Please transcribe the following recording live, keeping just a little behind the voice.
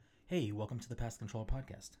Hey, welcome to the Past Controller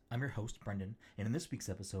Podcast. I'm your host, Brendan, and in this week's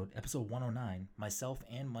episode, episode 109, myself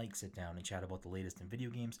and Mike sit down and chat about the latest in video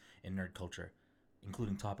games and nerd culture,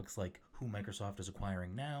 including topics like who Microsoft is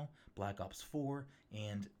acquiring now, Black Ops 4,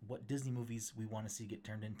 and what Disney movies we want to see get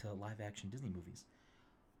turned into live-action Disney movies.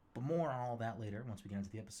 But more on all that later once we get into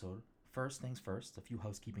the episode. First things first, a few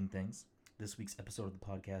housekeeping things. This week's episode of the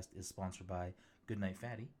podcast is sponsored by Goodnight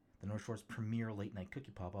Fatty, the North Shore's premier late-night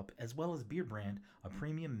cookie pop-up, as well as Beard Brand, a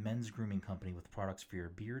premium men's grooming company with products for your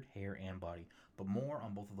beard, hair, and body. But more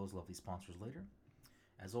on both of those lovely sponsors later.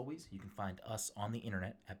 As always, you can find us on the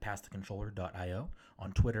internet at pastthecontroller.io,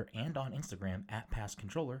 on Twitter and on Instagram at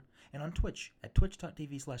pastcontroller, and on Twitch at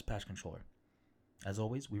twitch.tv/pastcontroller. As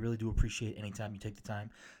always, we really do appreciate any time you take the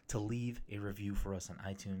time to leave a review for us on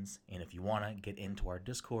iTunes. And if you want to get into our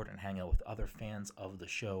Discord and hang out with other fans of the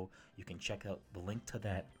show, you can check out the link to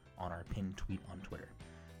that on our pinned tweet on Twitter.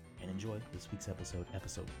 And enjoy this week's episode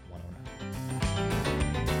 109.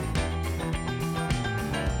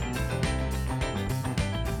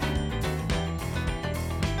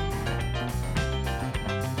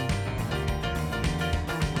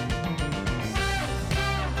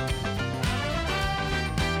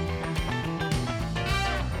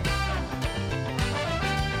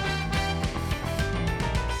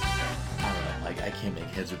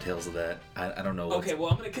 Heads or tails of that. I don't know. Okay, well,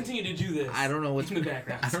 I'm going to continue to do this. I don't know what's in the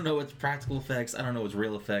background. I don't know what's practical effects. I don't know what's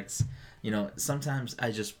real effects. You know, sometimes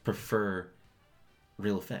I just prefer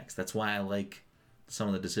real effects. That's why I like some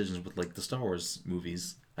of the decisions with like the Star Wars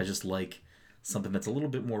movies. I just like something that's a little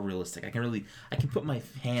bit more realistic. I can put my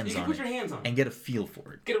hands on it and get a feel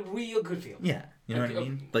for it. Get a real good feel. Yeah, you know what I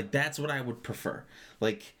mean? Like that's what I would prefer.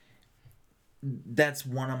 Like that's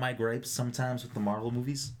one of my gripes sometimes with the Marvel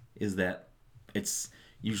movies is that it's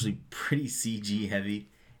usually pretty CG heavy,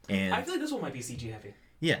 and I feel like this one might be CG heavy.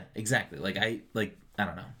 Yeah, exactly. I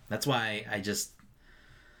don't know. That's why I just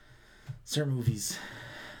certain movies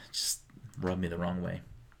just rub me the wrong way,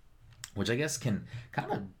 which I guess can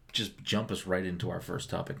kind of just jump us right into our first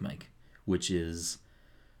topic, Mike, which is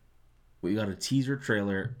we got a teaser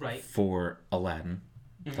trailer for Aladdin,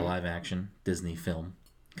 the live action Disney film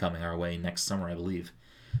coming our way next summer, I believe.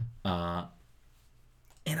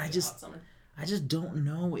 And I just don't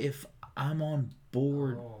know if I'm on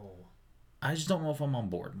board. Oh. I just don't know if I'm on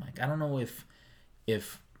board, Mike. I don't know if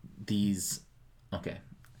these. Okay.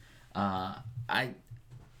 I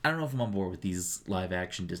don't know if I'm on board with these live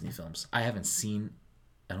action Disney films. I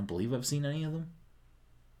don't believe I've seen any of them.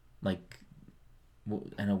 Like,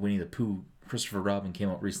 I know Winnie the Pooh, Christopher Robin came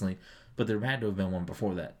out recently, but there had to have been one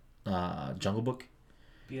before that. Jungle Book.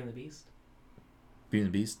 Beauty and the Beast. Beauty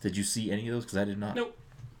and the Beast. Did you see any of those? Because I did not. Nope.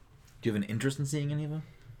 Do you have an interest in seeing any of them?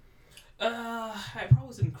 I probably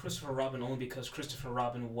was in Christopher Robin only because Christopher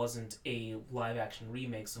Robin wasn't a live-action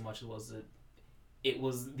remake so much as it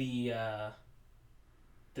was the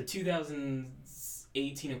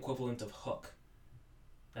 2018 equivalent of Hook.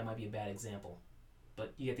 That might be a bad example,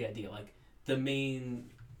 but you get the idea. Like the main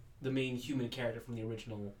human character from the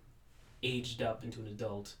original aged up into an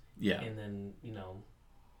adult, and then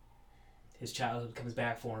his childhood comes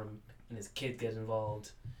back for him, and his kid gets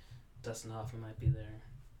involved. Dustin Hoffman might be there.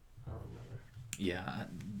 I don't remember. Yeah,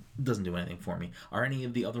 it doesn't do anything for me. Are any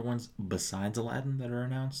of the other ones besides Aladdin that are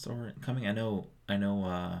announced or coming? I know.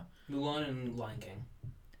 Mulan and Lion King.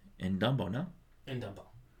 And Dumbo, no? And Dumbo.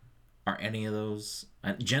 Are any of those...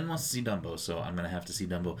 Jen wants to see Dumbo, so I'm going to have to see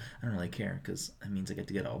Dumbo. I don't really care, because that means I get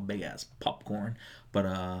to get all big-ass popcorn.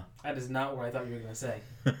 But, That is not what I thought you were going to say.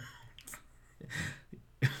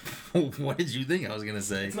 What did you think I was going to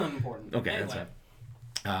say? It's not important. Okay, anyway. That's fine.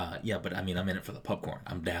 Yeah, but I mean, I'm in it for the popcorn.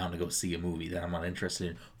 I'm down to go see a movie that I'm not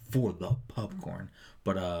interested in for the popcorn.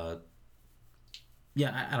 But,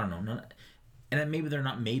 yeah, I don't know. And maybe they're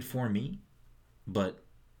not made for me, but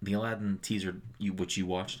the Aladdin teaser, which you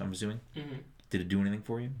watched, I'm assuming, did it do anything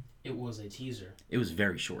for you? It was a teaser. It was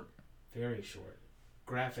very short. Very short.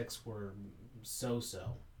 Graphics were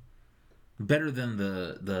so-so. Better than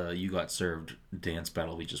the You Got Served dance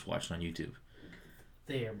battle we just watched on YouTube.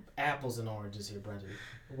 They are apples and oranges here, Brendan.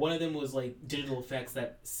 One of them was like digital effects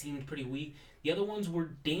that seemed pretty weak. The other ones were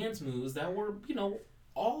dance moves that were,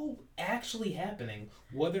 all actually happening.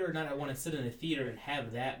 Whether or not I want to sit in a theater and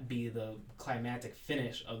have that be the climactic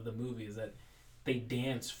finish of the movie is that they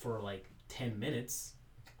dance for like 10 minutes.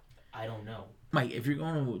 I don't know. Mike, if you're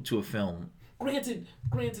going to a film... Granted,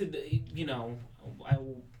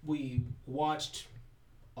 we watched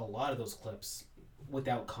a lot of those clips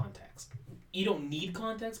without context. You don't need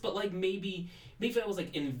context, but like maybe if I was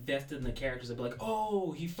like invested in the characters, I'd be like,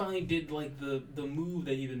 oh, he finally did like the move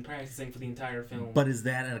that you've been practicing for the entire film. But is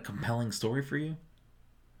that a compelling story for you?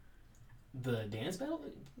 The dance battle,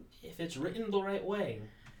 if it's written the right way.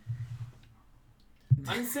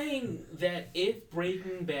 I'm saying that if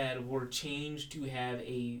Breaking Bad were changed to have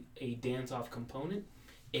a dance-off component,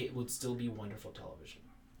 it would still be wonderful television.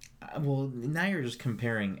 Well, now you're just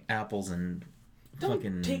comparing apples and Don't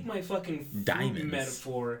fucking take my fucking diamonds. fruit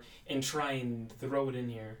metaphor and try and throw it in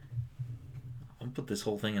here. I'll put this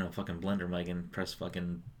whole thing in a fucking blender, Mike, and press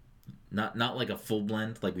fucking... Not like a full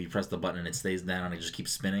blend, like we press the button and it stays down and it just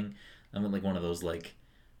keeps spinning. I meant like one of those, like...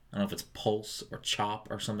 I don't know if it's pulse or chop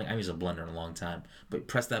or something. I haven't used a blender in a long time. But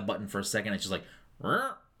press that button for a second, it's just like...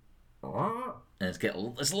 And it's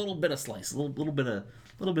a little bit of slice, a little bit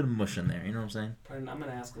of mush in there, you know what I'm saying? Pardon, I'm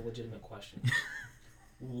going to ask a legitimate question.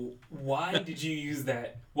 Why did you use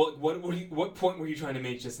that? What point were you trying to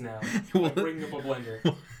make just now? By bringing up a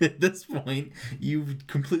blender. At this point, you've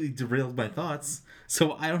completely derailed my thoughts,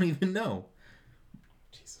 so I don't even know.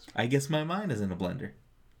 Jesus. I guess my mind is in a blender.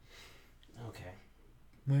 Okay.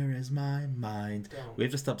 Where is my mind? Don't. We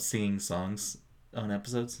have to stop singing songs on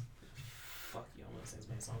episodes. Fuck you, I'm going to sing as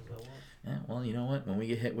many songs as I want. Yeah, well, you know what? When we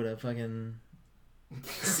get hit with a fucking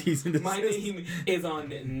season to My name is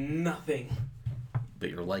on nothing. But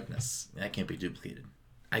your likeness, that can't be duplicated.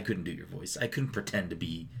 I couldn't do your voice. I couldn't pretend to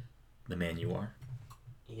be the man you are.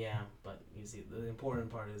 Yeah, but you see, the important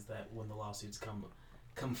part is that when the lawsuits come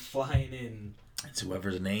flying in, it's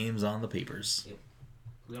whoever's name's on the papers. Yep.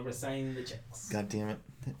 Whoever's signing the checks. God damn it.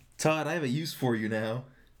 Todd, I have a use for you now.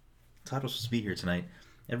 Todd was supposed to be here tonight.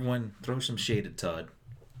 Everyone, throw some shade at Todd.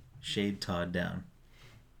 Shade Todd down.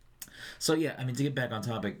 So yeah, I mean, to get back on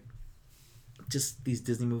topic, just these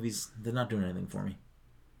Disney movies, they're not doing anything for me.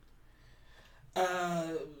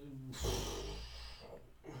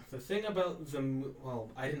 The thing about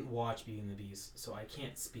I didn't watch Beauty and the Beast, so I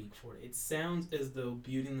can't speak for it. It sounds as though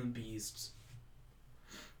Beauty and the Beast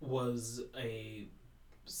was a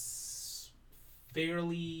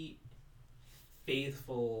fairly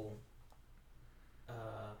faithful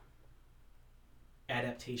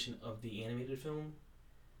adaptation of the animated film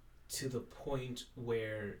to the point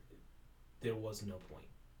where there was no point.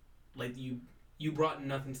 Like, you brought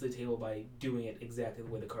nothing to the table by doing it exactly the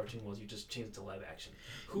way the cartoon was. You just changed it to live action.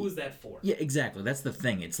 Who is that for? Yeah, exactly. That's the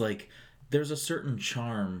thing. It's like there's a certain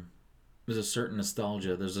charm, there's a certain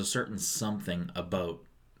nostalgia, there's a certain something about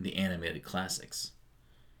the animated classics.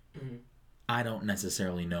 Mm-hmm. I don't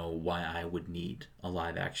necessarily know why I would need a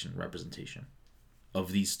live action representation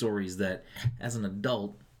of these stories that, as an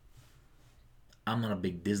adult, I'm not a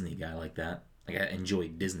big Disney guy like that. Like, I enjoy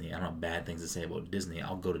Disney. I don't have bad things to say about Disney.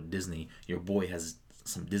 I'll go to Disney. Your boy has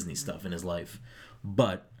some Disney stuff in his life.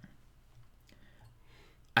 But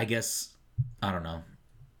I guess, I don't know,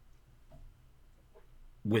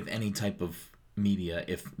 with any type of media,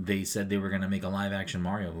 if they said they were going to make a live action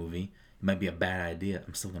Mario movie, it might be a bad idea.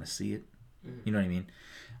 I'm still going to see it. You know what I mean?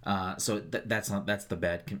 So that's the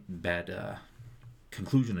bad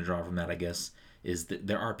conclusion to draw from that, I guess, is that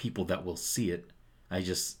there are people that will see it.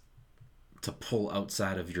 To pull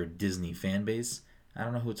outside of your Disney fan base, I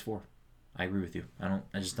don't know who it's for. I agree with you. I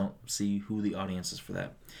just don't see who the audience is for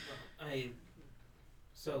that.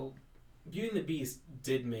 So Beauty and the Beast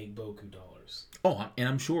did make Boku dollars. Oh, and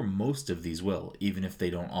I'm sure most of these will, even if they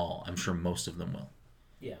don't all. I'm sure most of them will.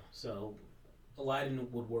 Yeah, so Aladdin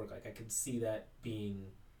would work. Like, I could see that being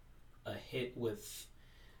a hit with...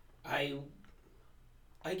 I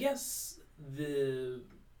guess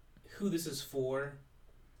who this is for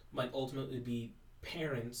might ultimately be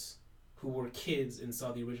parents who were kids and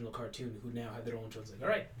saw the original cartoon who now have their own children. Like,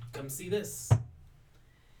 all right, come see this.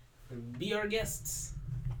 Be our guests.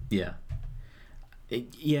 Yeah.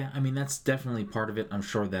 I mean, that's definitely part of it. I'm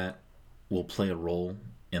sure that will play a role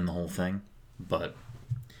in the whole thing. But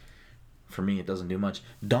for me, it doesn't do much.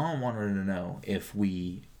 Dawn wanted to know if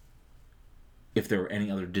there were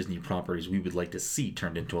any other Disney properties we would like to see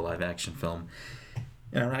turned into a live action film.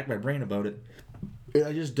 And I racked my brain about it.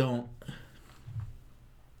 I just don't...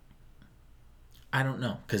 I don't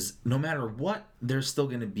know. Because no matter what, there's still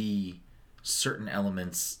going to be certain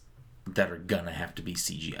elements that are going to have to be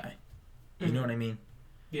CGI. You know what I mean?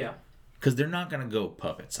 Yeah. Because they're not going to go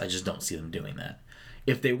puppets. I just don't see them doing that.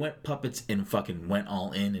 If they went puppets and fucking went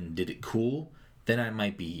all in and did it cool, then I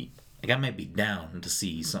might be down to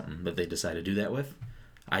see something that they decide to do that with.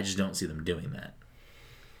 I just don't see them doing that.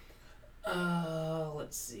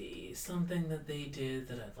 Let's see. Something that they did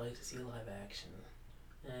that I'd like to see live action.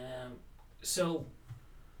 So,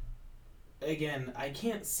 again, I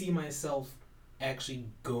can't see myself actually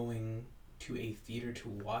going to a theater to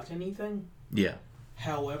watch anything. Yeah.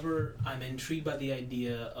 However, I'm intrigued by the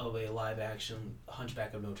idea of a live action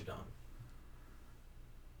Hunchback of Notre Dame.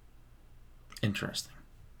 Interesting.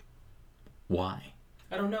 Why?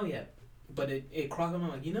 I don't know yet, but it crossed my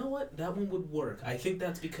mind. Like, you know what? That one would work. I think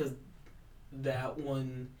that's because that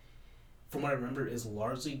one, from what I remember, is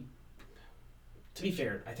largely. To be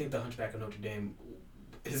fair, I think The Hunchback of Notre Dame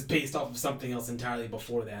is based off of something else entirely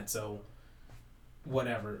before that. So,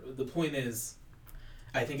 whatever. The point is,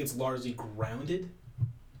 I think it's largely grounded.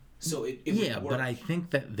 So it yeah, would work. but I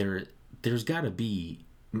think that there's got to be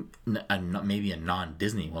maybe a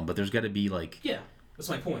non-Disney one, but there's got to be like that's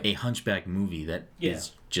my point. a Hunchback movie that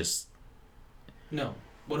is just. No,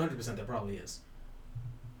 100% there probably is.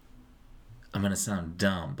 I'm gonna sound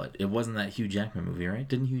dumb, but it wasn't that Hugh Jackman movie, right?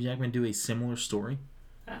 Didn't Hugh Jackman do a similar story?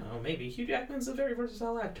 I don't know, maybe. Hugh Jackman's a very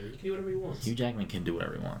versatile actor. He can do whatever he wants. Hugh Jackman can do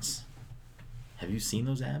whatever he wants. Have you seen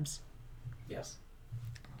those abs? Yes.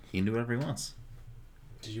 He can do whatever he wants.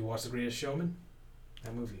 Did you watch The Greatest Showman?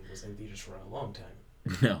 That movie was in theaters for a long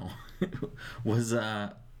time. No. Was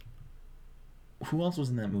who else was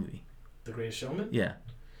in that movie? The Greatest Showman? Yeah.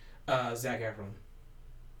 Zac Efron.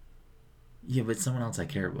 Yeah, but someone else I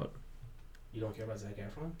care about. You don't care about Zac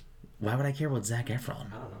Efron? Why would I care about Zac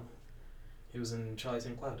Efron? I don't know. He was in Charlie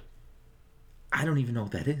St. Cloud. I don't even know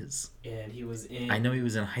what that is. And he was in... I know he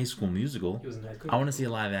was in High School Musical. He was in High School I want to see a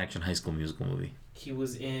live-action High School Musical movie. He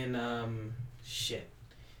was in... shit.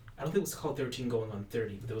 I don't think it was called 13 Going on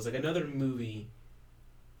 30, but there was like another movie,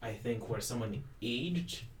 I think, where someone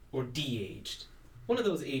aged or de-aged. One of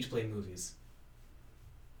those age play movies.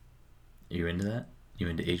 Are you into that? You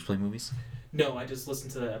into age play movies? No, I just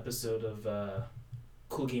listened to the episode of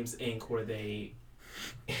Cool Games Inc. where they...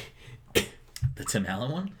 The Tim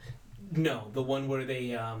Allen one? No, the one where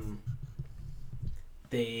they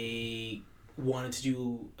wanted to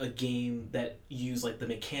do a game that used like the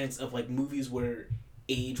mechanics of like movies where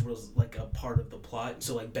age was like a part of the plot.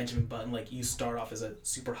 So like Benjamin Button, like you start off as a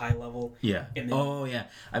super high level. Yeah. And then, oh yeah.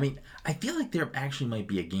 I mean, I feel like there actually might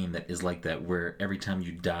be a game that is like that where every time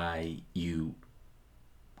you die you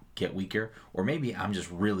get weaker. Or maybe I'm just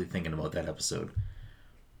really thinking about that episode.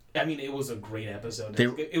 I mean, it was a great episode.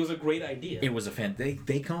 It was a great idea. It was a fan.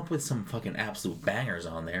 They come up with some fucking absolute bangers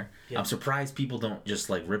on there. Yeah. I'm surprised people don't just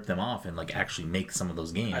like rip them off and like actually make some of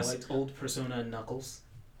those games. I liked Old Persona and Knuckles.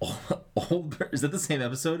 Is that the same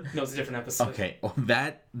episode? No, it's a different episode. Okay,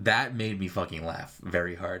 that made me fucking laugh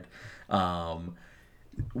very hard.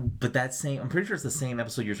 But I'm pretty sure it's the same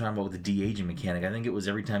episode you're talking about with the de-aging mechanic. I think it was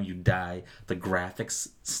every time you die, the graphics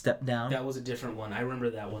step down. That was a different one. I remember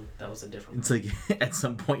that one. That was a different one. It's like, at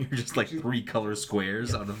some point, you're just like 3 color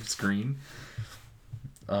squares on the screen.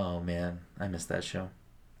 Oh, man. I missed that show.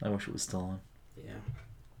 I wish it was still on. Yeah.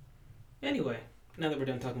 Anyway, now that we're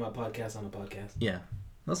done talking about podcasts on a podcast. Yeah.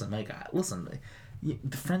 Listen, Mike,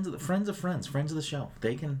 the friends of the show,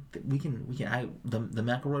 the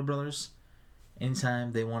McElroy brothers,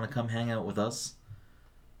 anytime they want to come hang out with us,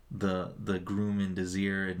 the Groom and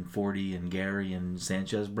Desir and 40 and Gary and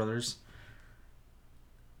Sanchez brothers,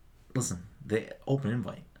 listen, they open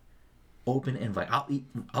invite. I'll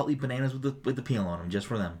eat bananas with the peel on them just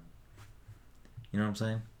for them. You know what I'm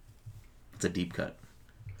saying? It's a deep cut.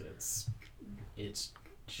 It's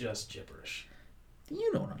just gibberish.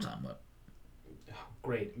 You know what I'm talking about. Oh,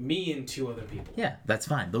 great. Me and 2 other people. Yeah, that's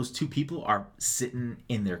fine. Those 2 people are sitting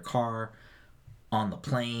in their car, on the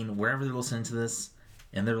plane, wherever they're listening to this,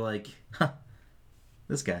 and they're like, huh,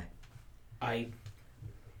 this guy.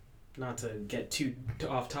 Not to get too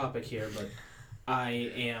off topic here, but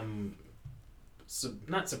I am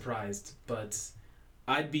not surprised, but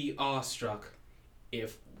I'd be awestruck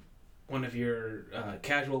if one of your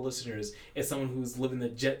casual listeners is someone who's living the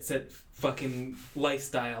jet set fucking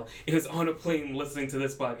lifestyle and is on a plane listening to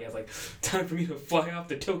this podcast. Like, time for me to fly off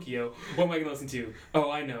to Tokyo. What am I going to listen to?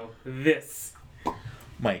 Oh, I know. This.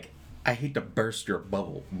 Mike, I hate to burst your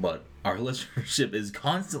bubble, but our listenership is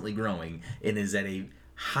constantly growing and is at a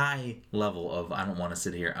high level of, I don't want to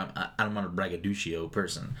sit here, I'm not a braggadocio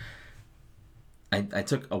person. I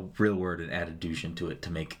took a real word and added douche into it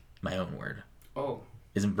to make my own word. Oh.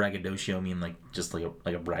 Isn't braggadocio mean like just like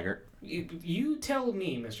a braggart? You tell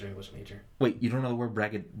me, Mr. English major. Wait, you don't know the word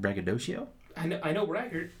braggadocio? I know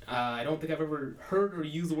braggart. I don't think I've ever heard or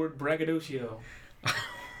used the word braggadocio.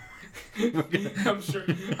 I'm sure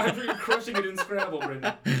you're crushing it in Scrabble,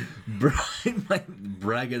 Brendan.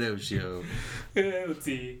 Braggadocio. Let's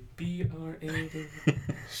see. BRAGGIO.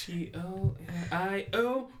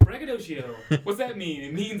 Braggadocio. What's that mean?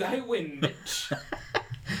 It means I win, bitch.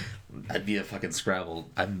 I'd be a fucking Scrabble.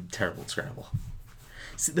 I'm terrible at Scrabble.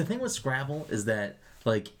 See, the thing with Scrabble is that,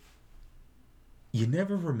 like, you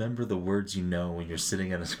never remember the words you know when you're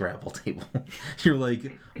sitting at a Scrabble table. You're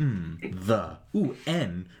like,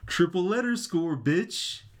 N, triple letter score,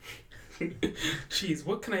 bitch. Jeez,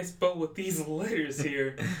 what can I spell with these letters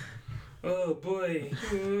here? Oh boy.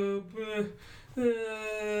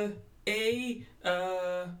 A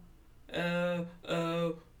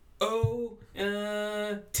O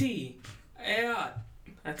T. Ayat.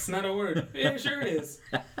 That's not a word. Yeah, sure it is.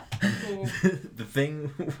 Oh. The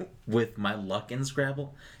thing with my luck in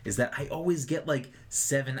Scrabble is that I always get like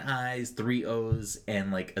 7 I's, 3 O's,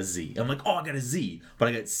 and like a Z. I'm like, oh, I got a Z, but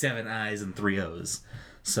I got 7 I's and 3 O's.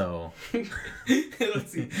 So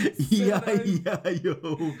Let's see. yeah,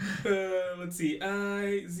 yo. Let's see.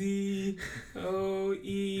 I Z O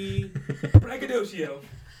E. Braggadocio.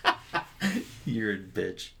 You're a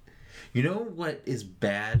bitch. You know what is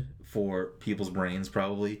bad for people's brains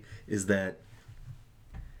probably is that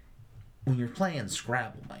when you're playing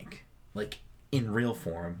Scrabble, Mike, like in real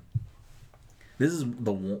form, this is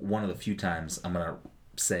the one of the few times I'm gonna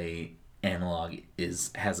say analog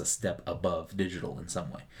has a step above digital in some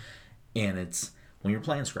way, and it's when you're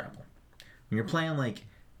playing Scrabble, when you're playing like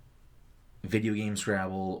video game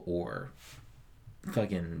Scrabble or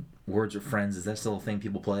fucking Words with Friends. Is that still a thing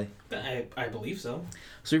people play? I believe so.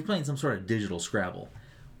 So you're playing some sort of digital Scrabble.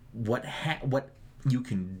 What you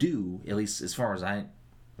can do, at least as far as I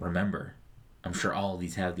remember, I'm sure all of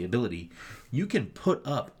these have the ability, you can put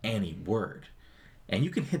up any word and you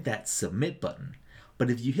can hit that submit button. But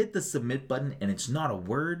if you hit the submit button and it's not a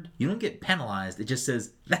word, you don't get penalized. It just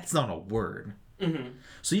says that's not a word. Mm-hmm.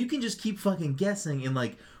 So you can just keep fucking guessing and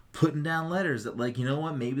like putting down letters that, like, you know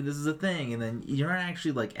what, maybe this is a thing, and then you're not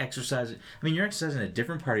actually like exercising. I mean, you're exercising a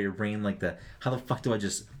different part of your brain, like how the fuck do I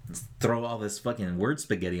just throw all this fucking word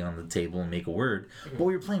spaghetti on the table and make a word? Mm-hmm. But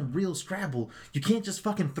when you're playing real Scrabble, you can't just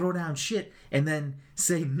fucking throw down shit and then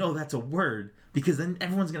say no, that's a word, because then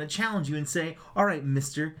everyone's gonna challenge you and say, all right,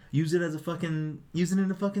 mister, use it in a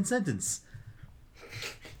fucking sentence.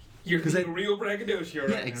 You're being a real braggadocio right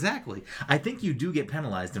now. Yeah, exactly. I think you do get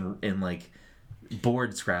penalized in like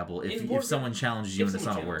board Scrabble if someone challenges you and it's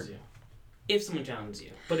not a word. If someone challenges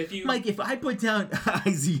you. But if you... Mike, if I put down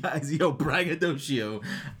IZO braggadocio,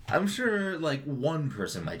 I'm sure like one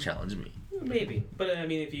person might challenge me. Maybe. But I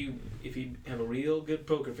mean, if you have a real good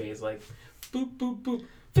poker face, like boop, boop, boop,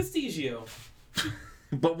 Festigio.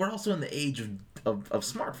 But we're also in the age of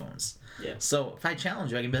smartphones. Yeah. So if I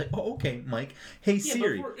challenge you, I can be like, oh, okay, Mike. Hey,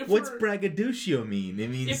 Siri, what's braggadocio mean? It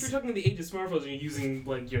means... If you're talking the age of smartphones and you're using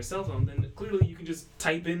like your cell phone, then clearly you can just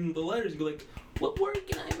type in the letters and be like, what word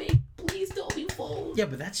can I make? Please don't be full. Yeah,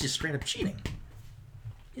 but that's just straight up cheating.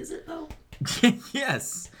 Is it though?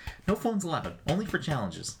 Yes. No phones allowed. Only for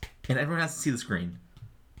challenges. And everyone has to see the screen.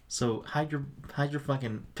 So hide your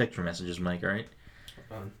fucking picture messages, Mike, alright?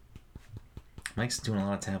 Mike's doing a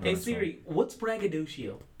lot of tapping. Hey Siri, what's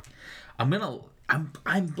braggadocio? I'm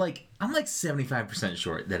like 75%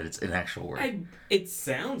 sure that it's an actual word. It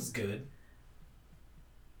sounds good.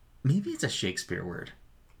 Maybe it's a Shakespeare word.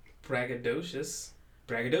 Braggadocio.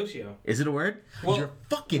 Is it a word? Well, you're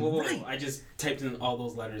fucking right. I just typed in all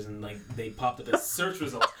those letters and like they popped up as search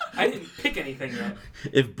results. I didn't pick anything yet.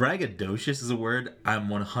 If braggadocious is a word, I'm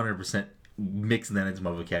 100% mixing that into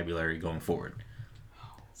my vocabulary going forward.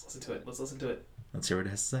 Let's listen to it. Let's hear what it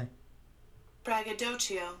has to say.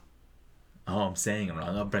 Braggadocio. Oh, I'm saying it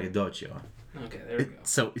wrong. Braggadocio. Okay, there we go.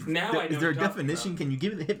 So now I know is there a definition? Can you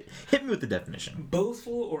give me hit me with the definition?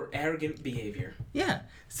 Boastful or arrogant behavior. Yeah,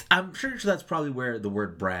 I'm sure that's probably where the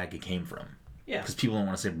word brag came from. Yeah. Because people don't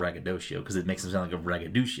want to say braggadocio because it makes them sound like a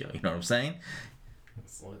braggadocio. You know what I'm saying?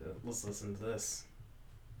 Let's listen to this.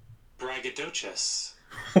 Braggadocious.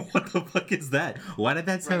 What the fuck is that? Why did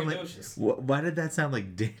that sound like? Why did that sound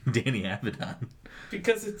like Danny Avedon?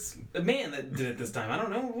 Because it's a man that did it this time. I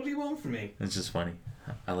don't know. What do you want from me? It's just funny.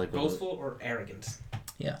 I like boastful or arrogant.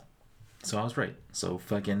 Yeah. So I was right. So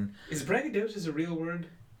fucking. Is braggadocious a real word?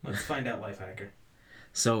 Let's find out, Lifehacker.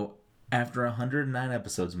 So after 109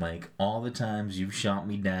 episodes, Mike, all the times you've shot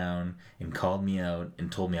me down and called me out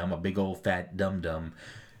and told me I'm a big old fat dum dum,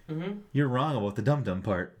 you're wrong about the dum dum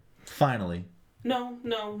part. Finally. No,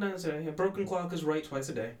 not necessarily. A broken clock is right twice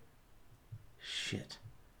a day. Shit.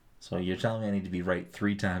 So you're telling me I need to be right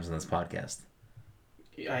 3 times on this podcast?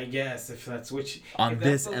 I guess, if that's which... On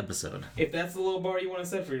this episode. If that's the low bar you want to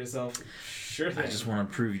set for yourself, sure thing. I just want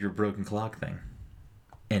to prove your broken clock thing.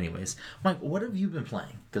 Anyways, Mike, what have you been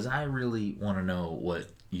playing? Because I really want to know what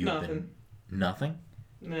you've been... Nothing?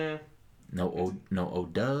 Nah. No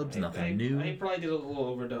O-dubs, nothing new? I probably did a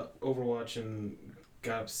little Overwatch and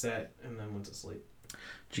got upset and then went to sleep.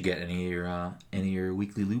 Did you get any of your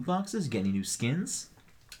weekly loot boxes? Get any new skins?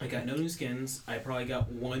 I got no new skins. I probably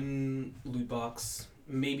got 1 loot box,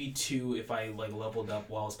 maybe 2 if I like leveled up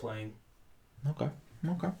while I was playing. Okay.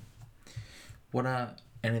 What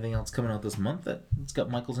anything else coming out this month that's got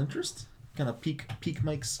Michael's interest? Kind of pique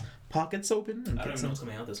Mike's pockets open and I don't even know what's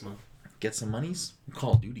coming out this month. Get some monies.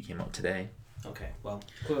 Call of Duty came out today. Okay, well,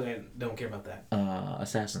 clearly I don't care about that.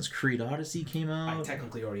 Assassin's Creed Odyssey came out. I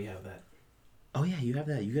technically already have that. Oh yeah, you have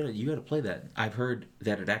that. You gotta play that. I've heard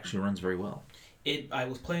that it actually runs very well. I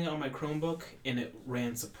was playing it on my Chromebook, and it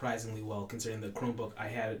ran surprisingly well, considering the Chromebook I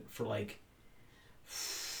had it for like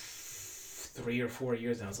 3 or 4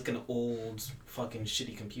 years now. It's like an old fucking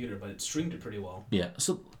shitty computer, but it streamed it pretty well. Yeah.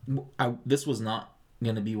 So this was not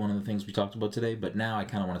going to be one of the things we talked about today, but now I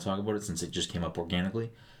kind of want to talk about it since it just came up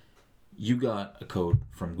organically. You got a code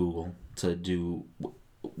from Google to do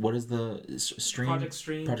what is the stream? Project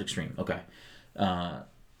Stream. Project Stream. Okay. Want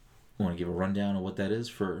to give a rundown of what that is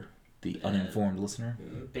for the uninformed listener?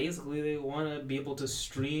 Basically, they want to be able to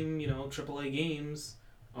stream, AAA games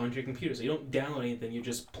onto your computer. So you don't download anything; you're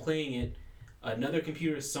just playing it. Another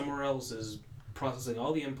computer somewhere else is processing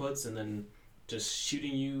all the inputs and then just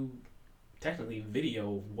shooting you, technically,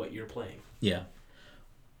 video of what you're playing. Yeah.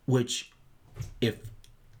 Which, if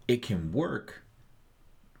it can work,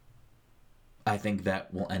 I think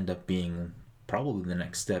that will end up being probably the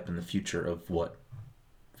next step in the future of what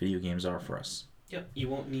video games are for us. Yep. You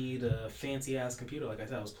won't need a fancy-ass computer. Like I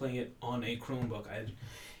said, I was playing it on a Chromebook.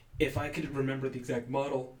 If I could remember the exact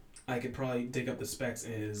model, I could probably dig up the specs.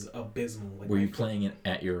 It is abysmal. Were you playing it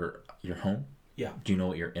at your home? Yeah. Do you know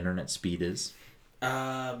what your internet speed is?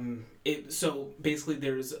 So basically,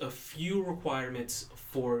 there's a few requirements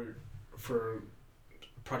for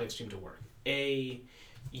Project Stream to work. A,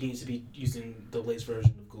 you need to be using the latest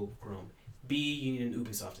version of Google Chrome. B, you need an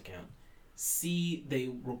Ubisoft account. C, they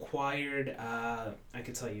required. I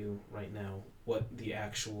could tell you right now what the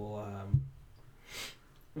actual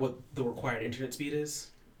what the required internet speed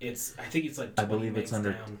is. I think it's like 20 I believe it's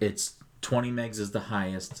under down. It's 20 megs is the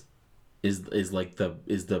highest. Is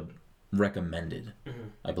the recommended, Mm-hmm.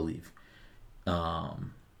 I believe.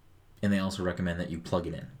 And they also recommend that you plug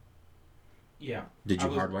it in. Yeah. Did you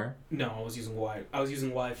hardwire? No, I was using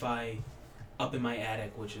Wi-Fi up in my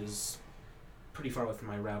attic, which is pretty far away from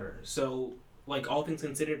my router. So, like, all things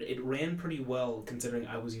considered, it ran pretty well considering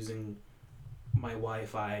I was using my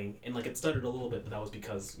Wi-Fi, and like it stuttered a little bit, but that was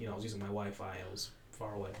because I was using my Wi-Fi. I was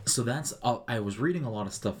far away. So that's I was reading a lot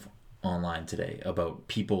of stuff online today about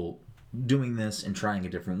people doing this and trying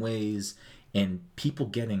it different ways, and people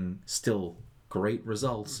getting still great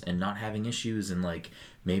results and not having issues, and like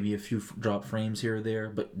maybe a few drop frames here or there,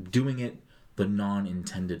 but doing it the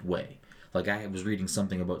non-intended way. Like I was reading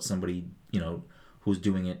something about somebody who's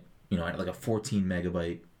doing it at like a 14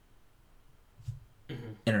 megabyte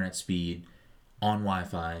internet speed on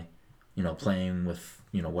Wi-Fi, playing with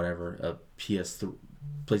whatever, a PS3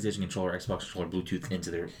 PlayStation controller, Xbox controller, Bluetooth into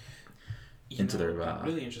their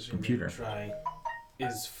really interesting computer. To try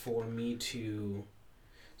is for me to,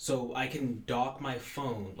 so I can dock my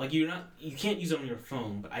phone. Like you can't use it on your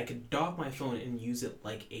phone, but I could dock my phone and use it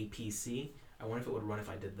like a PC. I wonder if it would run if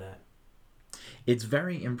I did that. It's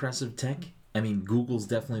very impressive tech. I mean, Google's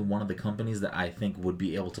definitely one of the companies that I think would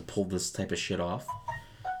be able to pull this type of shit off.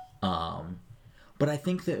 But I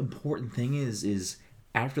think the important thing is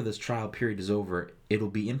after this trial period is over, it'll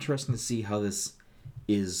be interesting to see how this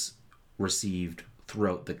is received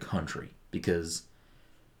throughout the country, because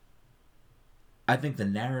I think the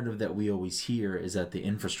narrative that we always hear is that the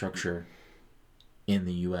infrastructure in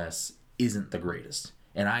the U.S. isn't the greatest,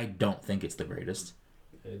 and I don't think it's the greatest.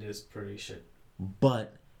 It is pretty shit.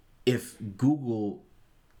 But if Google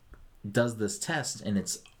does this test and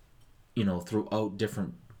it's throughout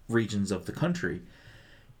different regions of the country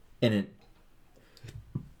and it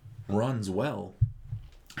runs well,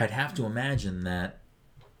 I'd have to imagine that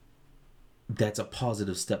that's a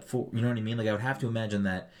positive step forward. You know what I mean? Like I would have to imagine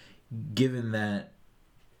that, given that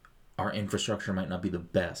our infrastructure might not be the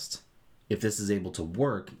best, if this is able to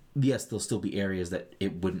work, yes, there'll still be areas that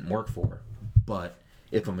it wouldn't work for. But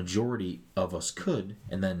if a majority of us could,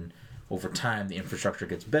 and then over time the infrastructure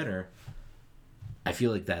gets better, I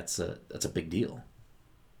feel like that's a big deal.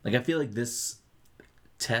 Like I feel like this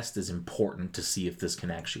test is important to see if this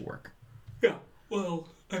can actually work. Yeah. Well,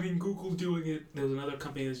 I mean, Google's doing it. There's another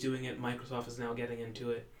company that's doing it. Microsoft is now getting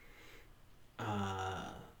into it.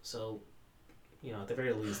 So, at the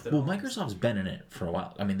very least... Well, Microsoft's been in it for a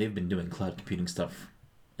while. I mean, they've been doing cloud computing stuff,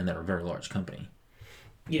 and they're a very large company.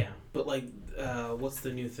 Yeah, but what's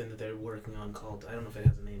the new thing that they're working on called? I don't know if it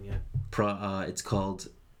has a name yet. It's called...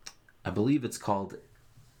 I believe it's called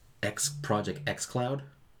Project xCloud.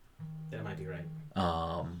 That might be right.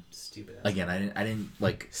 Stupid ass Again, I didn't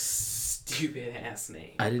like... Stupid ass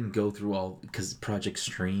name. I didn't go through all... Because Project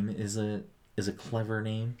Stream is a is a clever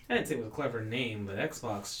name. I didn't say it was a clever name, but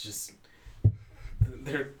Xbox just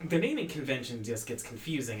their naming convention just gets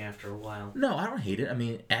confusing after a while. No, I don't hate it. I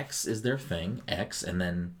mean, X is their thing, X, and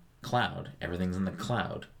then cloud. Everything's in the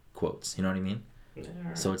cloud, quotes. You know what I mean?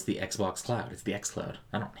 Alright. So it's the Xbox Cloud. It's the X Cloud.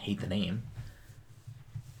 I don't hate the name.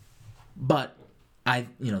 But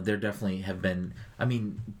there definitely have been, I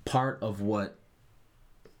mean, part of what,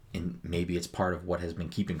 and maybe it's part of what has been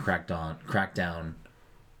keeping Crackdown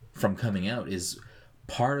from coming out, is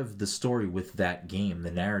part of the story with that game.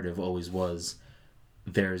 The narrative always was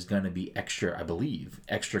there's going to be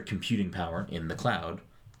extra computing power in the cloud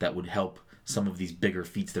that would help some of these bigger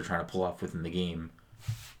feats they're trying to pull off within the game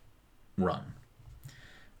run.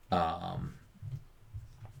 What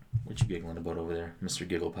you giggling about over there, Mr.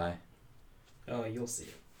 Giggle Pie? Oh, you'll see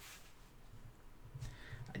it.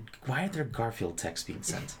 Why aren't there Garfield texts being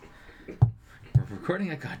sent? We're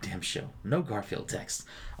recording a goddamn show. No Garfield text.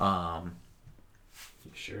 You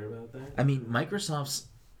sure about that? I mean, Microsoft's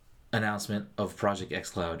announcement of Project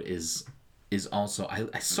xCloud is also...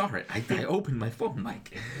 I saw it. I opened my phone,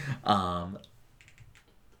 Mike.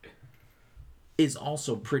 Is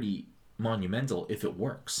also pretty monumental if it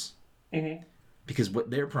works. Mm-hmm. Because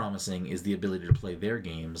what they're promising is the ability to play their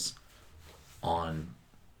games on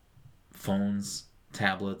phones,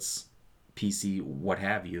 tablets, PC, what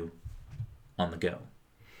have you, on the go.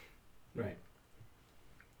 Right.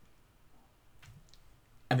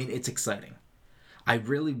 I mean, it's exciting. I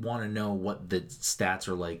really want to know what the stats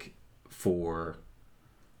are like for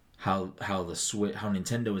how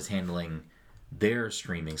Nintendo is handling their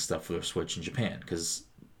streaming stuff for their Switch in Japan, because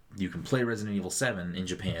you can play Resident Evil 7 in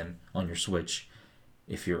Japan on your Switch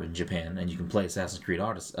if you're in Japan, and you can play Assassin's Creed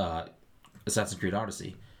Odyssey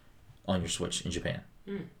on your Switch in Japan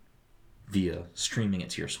via streaming it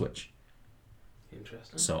to your Switch.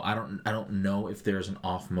 Interesting. So I don't know if there's an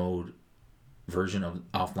offline mode version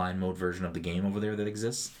of the game over there that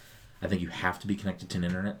exists. I think you have to be connected to an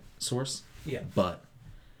internet source. Yeah. But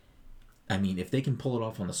I mean, if they can pull it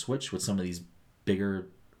off on the Switch with some of these bigger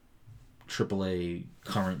AAA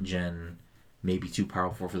current gen, maybe too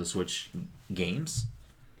powerful for the Switch games,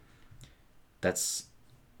 that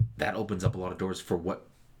opens up a lot of doors for what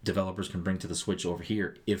developers can bring to the Switch over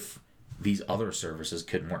here if these other services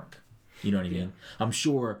couldn't work. You know what I mean? I'm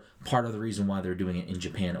sure part of the reason why they're doing it in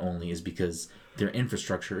Japan only is because their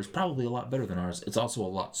infrastructure is probably a lot better than ours. It's also a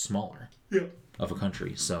lot smaller of a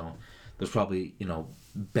country. So there's probably,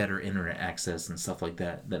 better internet access and stuff like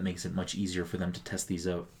that makes it much easier for them to test these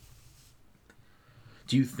out.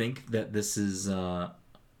 Do you think that this is the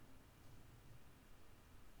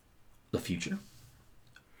future?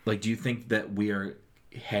 Like, do you think that we are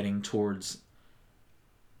heading towards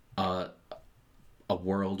a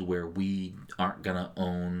world where we aren't going to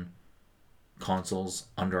own consoles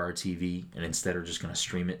under our TV and instead are just going to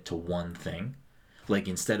stream it to one thing? Like,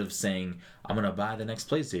 instead of saying, I'm going to buy the next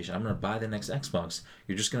PlayStation, I'm going to buy the next Xbox,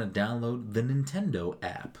 you're just going to download the Nintendo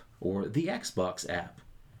app or the Xbox app.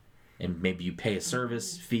 And maybe you pay a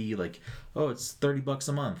service fee, like, oh, it's $30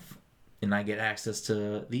 a month, and I get access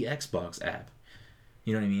to the Xbox app.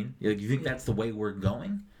 You know what I mean? Like, you think that's the way we're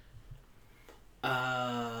going?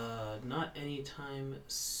 Not anytime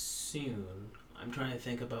soon. I'm trying to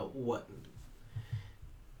think about what...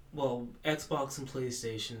 Well, Xbox and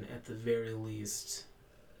PlayStation, at the very least,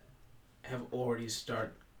 have already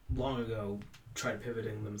long ago, tried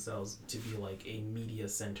pivoting themselves to be like a media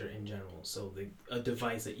center in general. So a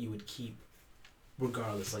device that you would keep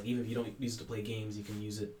regardless. Like, even if you don't use it to play games, you can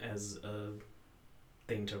use it as a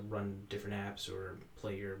thing to run different apps or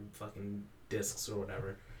play your fucking discs or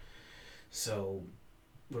whatever. So,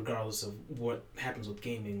 regardless of what happens with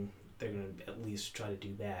gaming, they're going to at least try to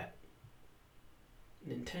do that.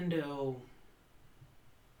 Nintendo...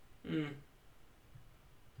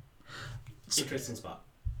 Interesting spot.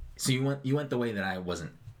 So you went the way that I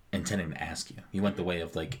wasn't intending to ask you. You went the way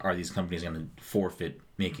of, like, are these companies going to forfeit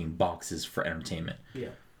making boxes for entertainment? Yeah.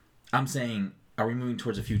 I'm saying, are we moving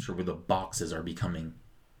towards a future where the boxes are becoming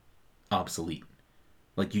obsolete?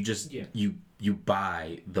 Like, you just you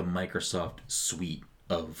buy the Microsoft suite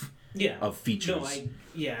of features,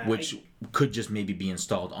 which could just maybe be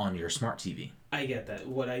installed on your smart TV. I get that.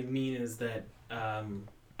 What I mean is that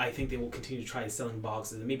I think they will continue to try selling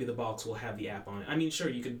boxes, and maybe the box will have the app on it. I mean,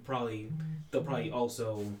 sure, they'll probably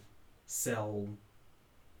also sell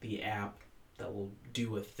the app that will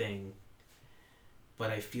do a thing, but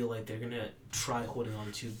I feel like they're going to try holding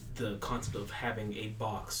on to the concept of having a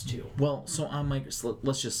box, too. Well, so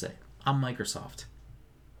let's just say, on Microsoft,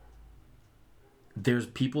 there's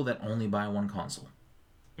people that only buy one console,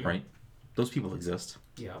 right? Those people exist.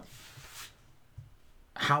 Yeah.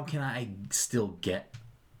 how can I still get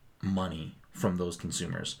money from those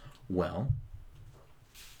consumers? Well,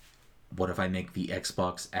 what if I make the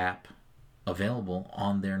Xbox app available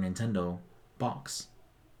on their Nintendo box?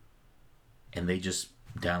 And they just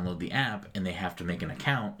download the app and they have to make an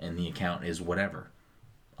account, and the account is whatever.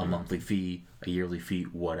 A monthly fee, a yearly fee,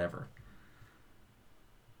 whatever.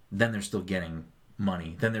 Then they're still getting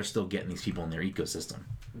money. Then they're still getting these people in their ecosystem.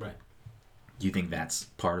 Right. Do you think that's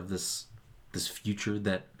part of this future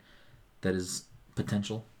that is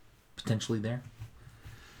potentially there?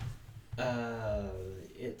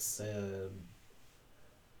 It's a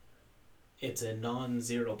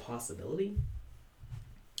non-zero possibility.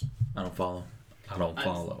 I don't follow.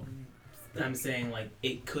 I'm saying, like,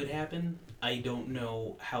 it could happen. I don't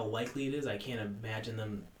know how likely it is. I can't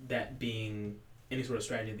imagine that being any sort of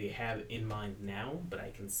strategy they have in mind now, but I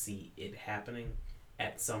can see it happening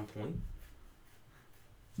at some point.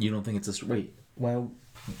 You don't think it's a... Wait, well...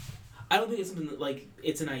 I don't think it's something that, like,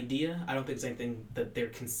 it's an idea. I don't think it's anything that they're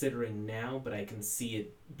considering now, but I can see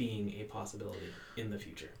it being a possibility in the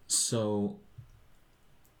future. So...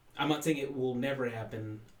 I'm not saying it will never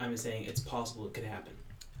happen. I'm just saying it's possible it could happen.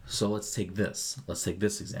 So let's take this. Let's take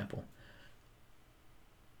this example.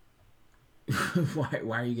 Why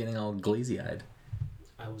are you getting all glazy-eyed?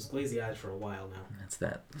 I was glazy-eyed for a while now. That's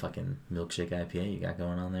that fucking milkshake IPA you got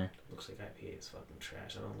going on there. Milkshake IPA is fucking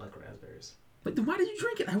trash. I don't like raspberries. But then why did you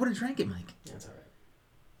drink it? I would have drank it, Mike. Yeah, it's alright.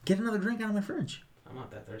 Get another drink out of my fridge. I'm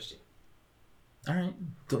not that thirsty. Alright.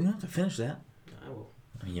 You don't have to finish that. No, I will.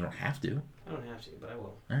 I mean, you don't have to. I don't have to, but I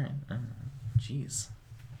will. Alright. Jeez.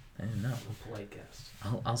 I didn't know. I'm a polite guest.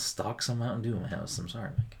 I'll stock some Mountain Dew in my house. I'm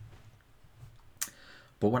sorry, Mike.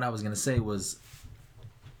 But what I was going to say was,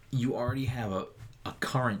 you already have a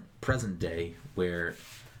current present day where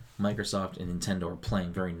Microsoft and Nintendo are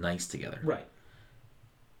playing very nice together. Right.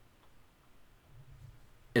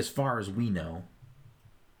 As far as we know,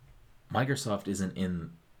 Microsoft isn't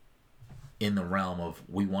in the realm of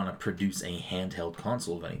we want to produce a handheld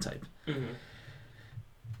console of any type. Mm-hmm.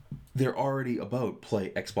 They're already about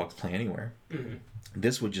Xbox Play Anywhere. Mm-hmm.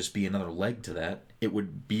 This would just be another leg to that. It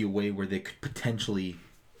would be a way where they could potentially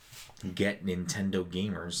get Nintendo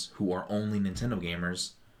gamers who are only Nintendo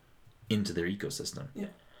gamers into their ecosystem. Yeah.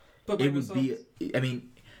 But it would be, I mean,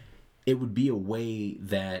 it would be a way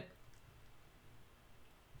that,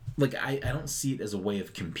 like, I don't see it as a way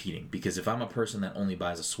of competing, because if I'm a person that only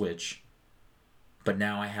buys a Switch, but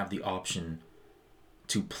now I have the option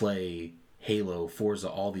to play Halo, Forza,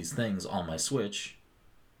 all these things on my Switch,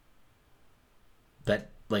 that's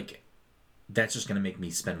just going to make me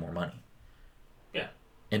spend more money. Yeah.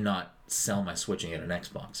 And not sell my Switch and get an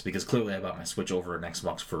Xbox, because clearly I bought my Switch over an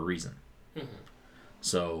Xbox for a reason. Mm-hmm.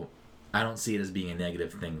 So I don't see it as being a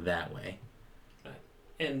negative thing that way. Right.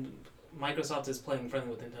 And Microsoft is playing friendly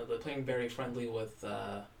with Nintendo. They're playing very friendly with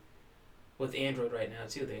Android right now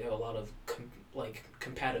too. They have a lot of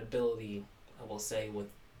compatibility, I will say, with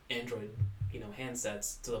Android,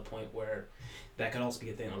 handsets, to the point where that could also be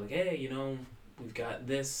a thing. Like, hey, we've got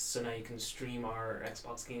this, so now you can stream our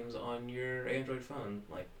Xbox games on your Android phone.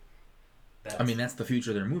 Like, that's the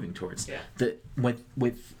future they're moving towards. Yeah.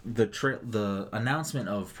 With the announcement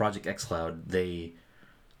of Project xCloud,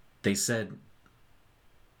 they said,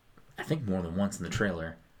 I think more than once in the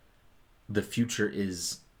trailer, the future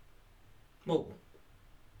is mobile.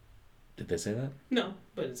 Did they say that? No,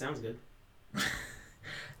 but it sounds good.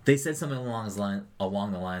 They said something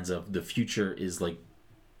along the lines of the future is like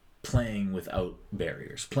playing without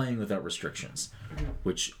barriers, playing without restrictions, mm-hmm.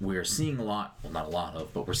 which we're seeing a lot, well, not a lot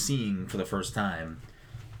of, but we're seeing for the first time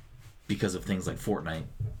because of things like Fortnite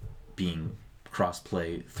being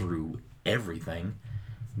cross-play through everything.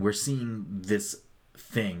 We're seeing this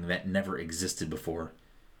thing that never existed before.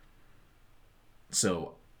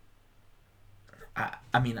 So,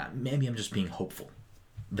 I mean, maybe I'm just being hopeful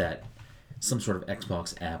that some sort of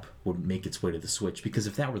Xbox app would make its way to the Switch, because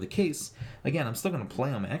if that were the case, again, I'm still going to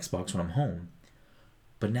play on my Xbox when I'm home,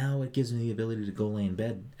 but now it gives me the ability to go lay in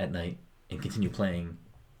bed at night and continue playing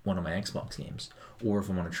one of my Xbox games. Or if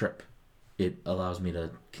I'm on a trip, it allows me to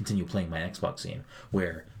continue playing my Xbox game,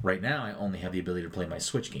 where right now I only have the ability to play my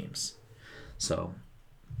Switch games. So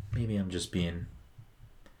maybe I'm just being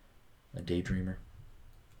a daydreamer.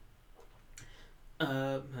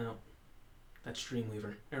 No. That's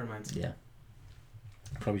Dreamweaver. Never mind. Yeah.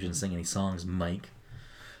 Probably shouldn't sing any songs, Mike.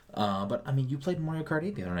 But, I mean, you played Mario Kart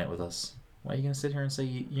 8 the other night with us. Why are you going to sit here and say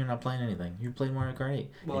you're not playing anything? You played Mario Kart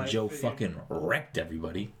 8. Well, and Joe fucking wrecked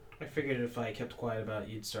everybody. I figured if I kept quiet about it,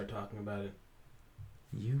 you'd start talking about it.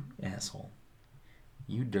 You asshole.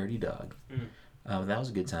 You dirty dog. Mm. That was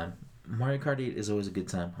a good time. Mario Kart 8 is always a good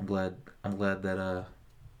time. I'm glad that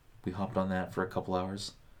We hopped on that for a couple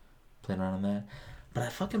hours, playing around on that. But I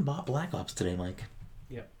fucking bought Black Ops today, Mike.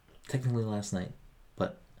 Yep. Technically last night,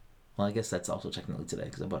 but well, I guess that's also technically today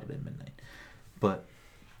because I bought it at midnight. But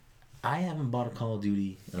I haven't bought a Call of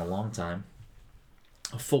Duty in a long time.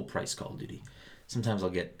 A full price Call of Duty. Sometimes I'll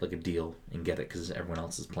get like a deal and get it because everyone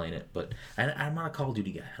else is playing it. But I'm not a Call of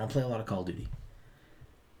Duty guy. I don't play a lot of Call of Duty.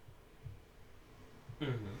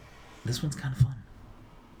 Mm-hmm. This one's kind of fun.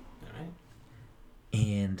 All right.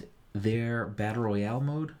 And their Battle Royale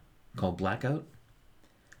mode called Blackout,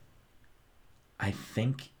 I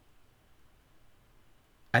think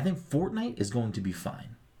Fortnite is going to be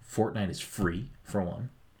fine. Fortnite is free, for one.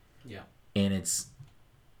 Yeah. And it's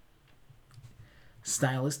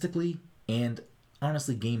stylistically and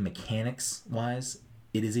honestly game mechanics wise,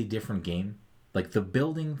 it is a different game. Like the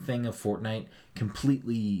building thing of Fortnite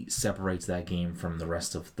completely separates that game from the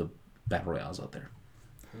rest of the battle royales out there.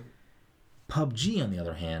 PUBG, on the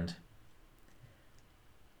other hand,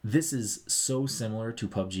 this is so similar to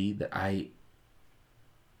PUBG that I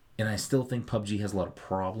still think PUBG has a lot of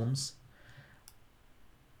problems.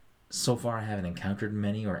 So far, I haven't encountered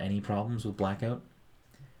many or any problems with Blackout.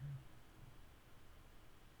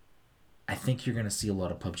 I think you're going to see a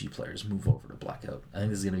lot of PUBG players move over to Blackout. I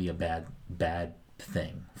think this is going to be a bad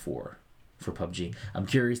thing for PUBG. I'm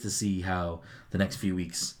curious to see how the next few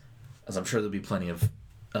weeks, as I'm sure there'll be plenty of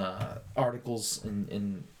articles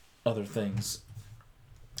and other things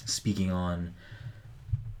speaking on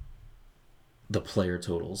the player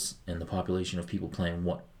totals and the population of people playing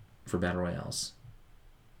what for Battle Royales.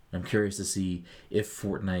 I'm curious to see if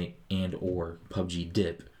Fortnite and or PUBG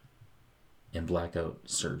dip and Blackout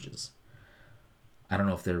surges. I don't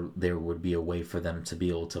know if there would be a way for them to be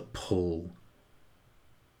able to pull...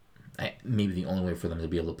 maybe the only way for them to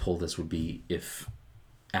be able to pull this would be if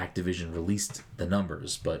Activision released the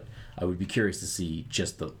numbers, but I would be curious to see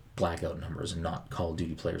just the Blackout numbers and not Call of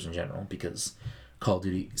Duty players in general, because Call of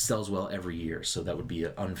Duty sells well every year, so that would be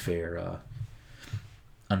an unfair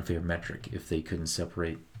metric if they couldn't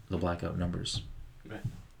separate the Blackout numbers. Right.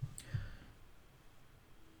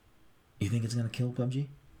 You think it's going to kill PUBG?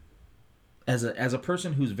 As a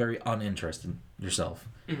person who's very uninterested yourself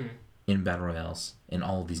in Battle Royales, in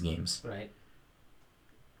all of these games. Right.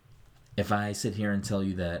 If I sit here and tell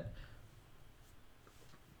you that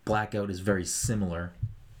Blackout is very similar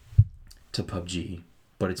to PUBG,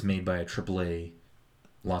 but it's made by a AAA,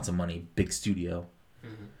 lots of money, big studio,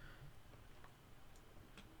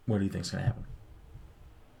 what do you think's going to happen?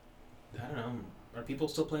 I don't know. Are people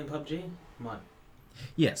still playing PUBG? Come on.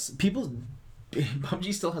 Yes,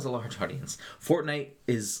 PUBG still has a large audience. Fortnite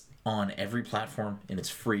is on every platform and it's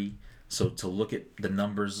free. So to look at the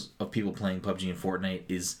numbers of people playing PUBG and Fortnite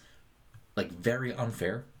is like very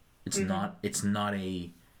unfair. It's not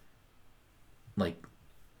a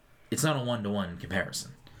one-to-one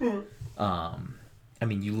comparison. I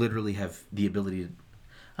mean, you literally have the ability to...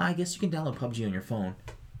 I guess you can download PUBG on your phone.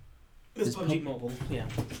 It's PUBG Mobile, yeah.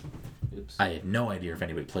 Oops. I have no idea if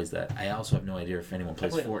anybody plays that. I also have no idea if anyone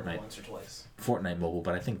plays Fortnite. Once or twice. Fortnite Mobile,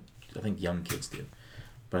 but I think young kids do.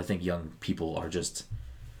 But I think young people are just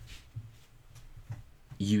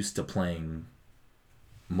used to playing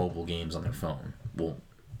mobile games on their phone. Well,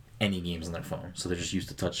 any games on their phone. So they're just used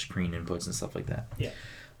to touch screen inputs and stuff like that. Yeah.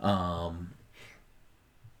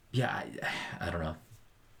 Yeah, I don't know.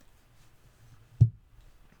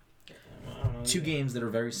 I don't know. Two games that are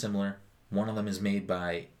very similar. One of them is made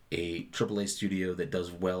by a AAA studio that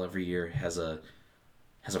does well every year, has a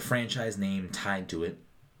franchise name tied to it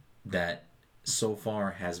that so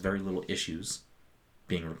far has very little issues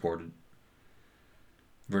being reported,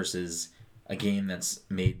 versus a game that's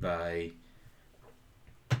made by...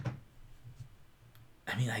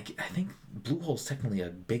 I mean, I think Bluehole's technically a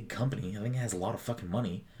big company. I think it has a lot of fucking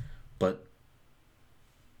money, but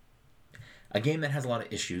a game that has a lot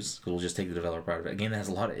of issues, we'll just take the developer out of it, a game that has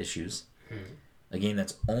a lot of issues, a game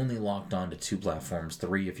that's only locked on to 2 platforms,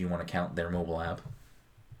 3 if you want to count their mobile app.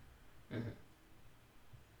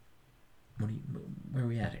 Where are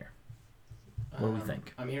we at here? What do we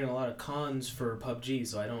think? I'm hearing a lot of cons for PUBG,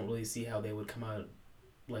 so I don't really see how they would come out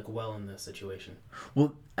well in this situation.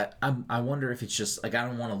 Well, I wonder if it's just like I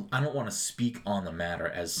don't want to speak on the matter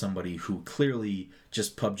as somebody who clearly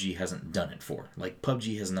just PUBG hasn't done it for. Like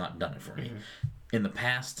PUBG has not done it for me. In the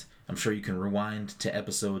past, I'm sure you can rewind to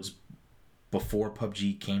episodes before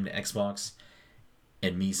PUBG came to Xbox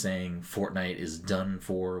and me saying Fortnite is done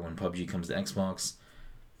for when PUBG comes to Xbox.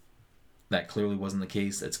 That clearly wasn't the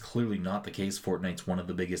case. That's clearly not the case. Fortnite's one of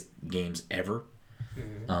the biggest games ever.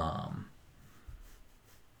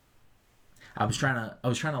 I was trying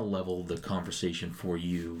to level the conversation for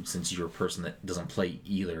you, since you're a person that doesn't play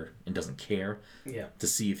either and doesn't care, Yeah. to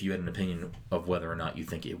see if you had an opinion of whether or not you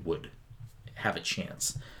think it would have a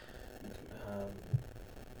chance.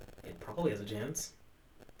 It probably has a chance.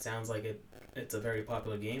 Sounds like it's a very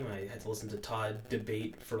popular game. I had to listen to Todd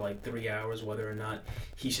debate for like 3 hours whether or not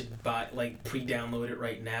he should pre-download it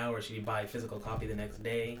right now, or should he buy a physical copy the next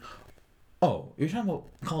day. Oh, you're talking about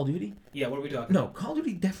Call of Duty? Yeah, what are we talking No, about? Call of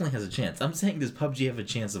Duty definitely has a chance. I'm saying, does PUBG have a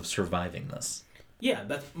chance of surviving this? Yeah,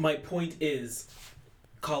 that's my point. Is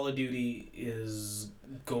Call of Duty is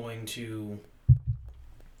going to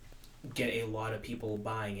get a lot of people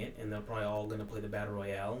buying it, and they're probably all going to play the Battle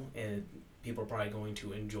Royale, and people are probably going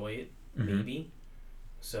to enjoy it, maybe.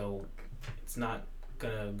 So it's not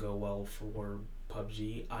going to go well for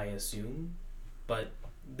PUBG, I assume. But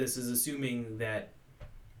this is assuming that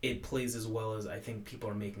it plays as well as I think people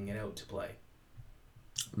are making it out to play.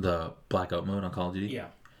 The Blackout mode on Call of Duty? Yeah.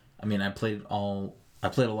 I mean, I played a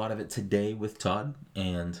lot of it today with Todd,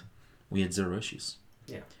 and we had 0 issues.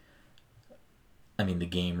 Yeah. I mean, the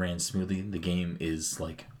game ran smoothly. The game is,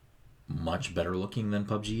 like, much better looking than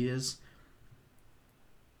PUBG is.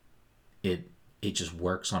 It just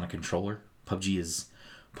works on a controller. PUBG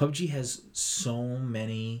has so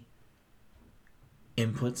many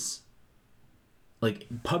inputs. Like,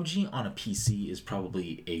 PUBG on a PC is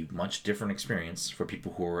probably a much different experience for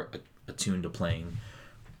people who are attuned to playing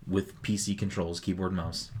with PC controls, keyboard,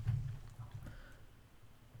 mouse.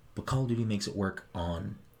 But Call of Duty makes it work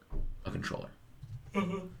on a controller.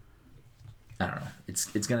 Mm-hmm. I don't know. It's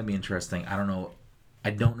going to be interesting. I don't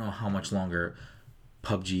know how much longer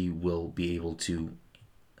PUBG will be able to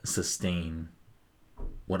sustain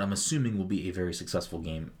what I'm assuming will be a very successful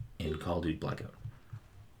game in Call of Duty Blackout.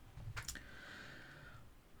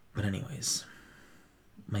 But anyways,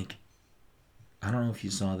 Mike, I don't know if you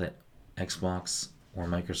saw that Xbox or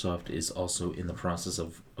Microsoft is also in the process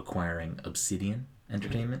of acquiring Obsidian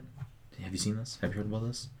Entertainment. Have you seen this? Have you heard about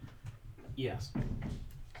this? Yes.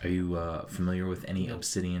 Are you familiar with any No.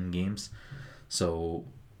 Obsidian games? So,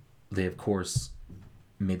 they of course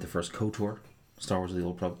made the first KOTOR, Star Wars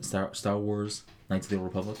Knights of the Old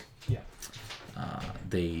Republic. Yeah.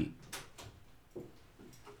 They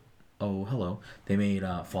made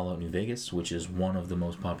Fallout New Vegas, which is one of the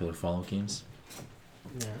most popular Fallout games.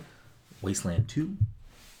 Yeah. Wasteland 2,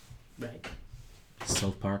 Right.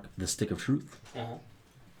 South Park: The Stick of Truth, Uh-huh.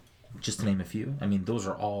 just to name a few. I mean, those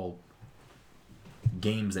are all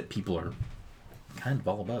games that people are kind of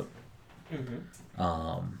all about. Mm-hmm.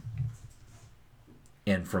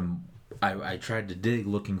 And from I tried to dig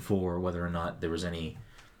looking for whether or not there was any,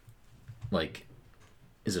 like,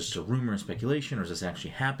 is this a rumor and speculation, or is this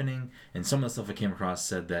actually happening? And some of the stuff I came across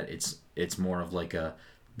said that it's more of like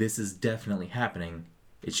this is definitely happening,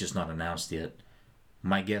 it's just not announced yet.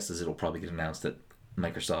 My guess is it'll probably get announced at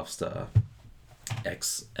Microsoft's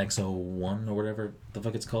XO1 or whatever the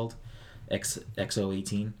fuck it's called,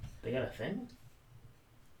 XO18. They got a thing?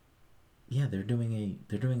 Yeah, they're doing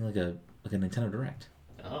like a Nintendo Direct.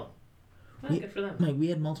 Oh. Well, good for them. Mike, we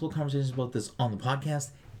had multiple conversations about this on the podcast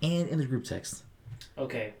and in the group text.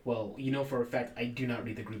 Okay, well, you know for a fact I do not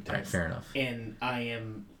read the group text. Alright, fair enough. And I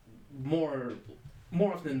am more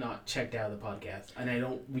often than not checked out of the podcast, and I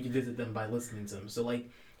don't revisit them by listening to them. So, like,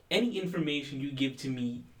 any information you give to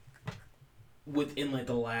me within, like,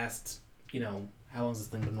 the last, how long has this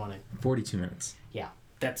thing been running? 42 minutes. Yeah,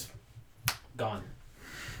 that's gone.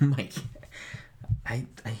 Mike, I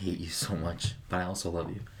hate you so much, but I also love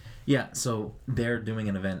you. Yeah, so they're doing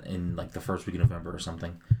an event in, like, the first week of November or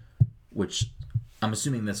something, which I'm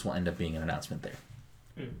assuming this will end up being an announcement there.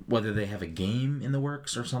 Whether they have a game in the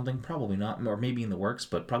works or something, probably not, or maybe in the works,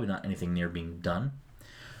 but probably not anything near being done.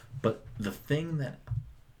 But the thing that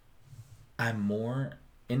I'm more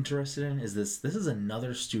interested in is this is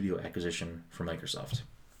another studio acquisition for Microsoft.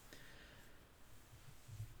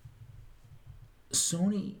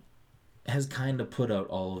 Sony has kind of put out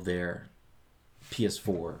all of their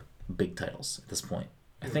PS4 big titles at this point.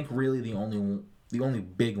 I think really the only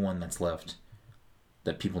big one that's left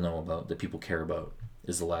that people know about, that people care about,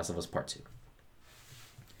 is The Last of Us Part 2.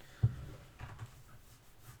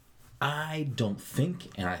 I don't think,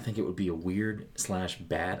 and I think it would be a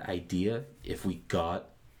weird/bad idea if we got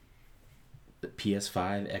the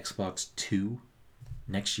PS5, Xbox 2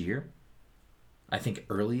 next year. I think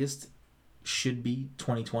earliest should be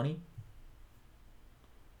 2020.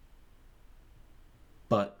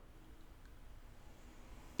 But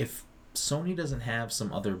if Sony doesn't have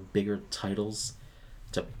some other bigger titles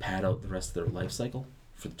to pad out the rest of their life cycle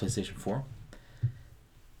for the PlayStation 4,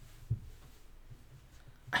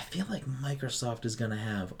 I feel like Microsoft is gonna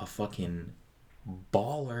have a fucking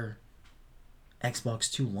baller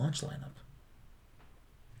Xbox 2 launch lineup.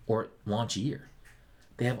 Or launch year.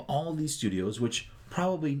 They have all these studios, which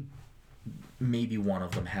probably maybe one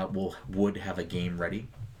of them would have a game ready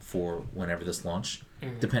for whenever this launch.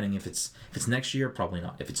 Mm-hmm. Depending if it's next year, probably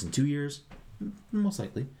not. If it's in 2 years, most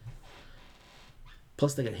likely.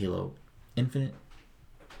 Plus they got Halo Infinite.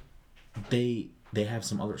 They have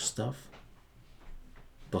some other stuff.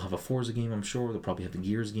 They'll have a Forza game, I'm sure. They'll probably have the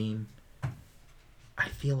Gears game. I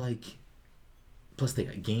feel like... Plus they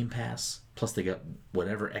got Game Pass. Plus they got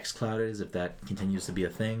whatever xCloud is, if that continues to be a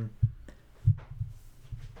thing.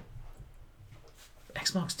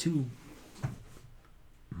 Xbox 2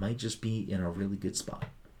 might just be in a really good spot.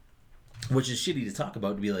 Which is shitty to talk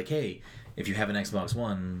about, to be like, hey, if you have an Xbox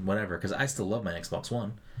One, whatever. Because I still love my Xbox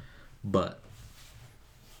One. But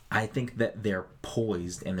I think that they're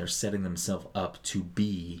poised and they're setting themselves up to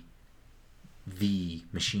be the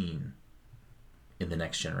machine in the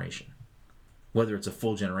next generation. Whether it's a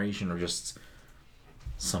full generation or just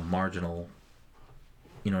some marginal,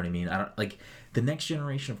 you know what I mean? I don't like the next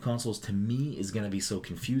generation of consoles. To me, is gonna be so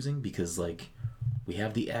confusing because like we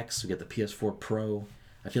have the X, we got the PS4 Pro.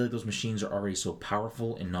 I feel like those machines are already so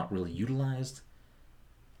powerful and not really utilized.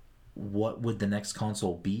 What would the next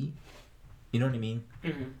console be? You know what I mean?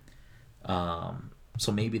 Mm-hmm.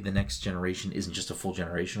 So maybe the next generation isn't just a full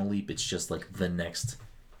generational leap. It's just like the next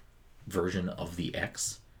version of the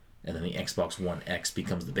X. And then the Xbox One X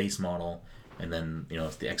becomes the base model. And then, you know,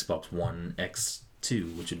 it's the Xbox One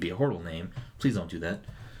X2, which would be a horrible name. Please don't do that.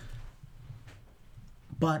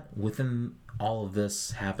 But within all of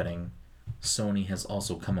this happening, Sony has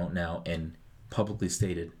also come out now and publicly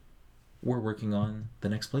stated, we're working on the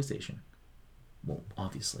next PlayStation. Well,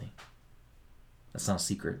 obviously. That's not a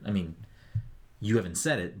secret. I mean, you haven't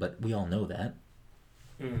said it, but we all know that.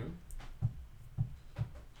 Mm-hmm.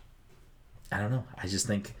 I don't know.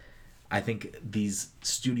 I think these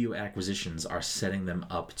studio acquisitions are setting them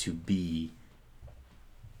up to be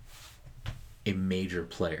a major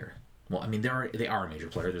player. Well, I mean, they are a major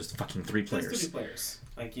player. There's fucking 3 players. There's 3 players.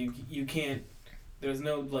 Like you can't. There's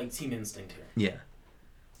no like team instinct here.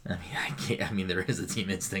 Yeah, I mean, I can't. I mean, there is a team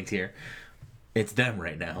instinct here. It's them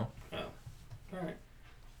right now. Oh, all right.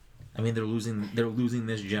 I mean, they're losing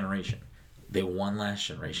this generation. They won last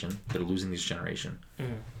generation. They're losing this generation.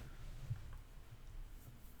 Mm-hmm.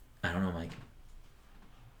 I don't know, Mike.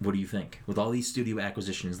 What do you think? With all these studio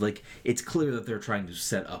acquisitions, like, it's clear that they're trying to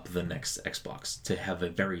set up the next Xbox to have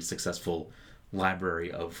a very successful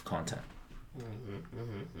library of content.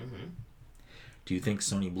 Do you think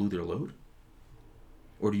Sony blew their load?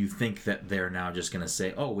 Or do you think that they're now just going to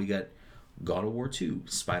say, oh, we got God of War 2,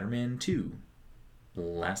 Spider-Man 2,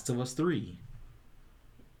 Last of Us 3?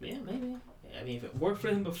 Yeah, maybe. I mean, if it worked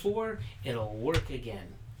for them before, it'll work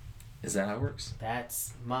again. Is that how it works?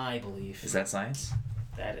 That's my belief. Is that science?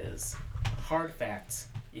 That is hard facts.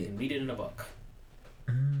 You can read it in a book.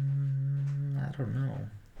 I don't know.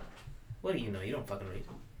 What do you know? You don't fucking read.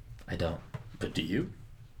 I don't. But do you?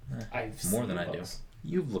 I've more seen than I books. do.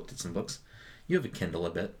 You've looked at some books. You have a Kindle a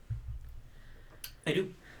bit. I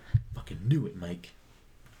do. Fucking knew it, Mike.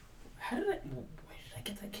 Where did I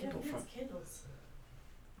get that Kindle from? Kindles.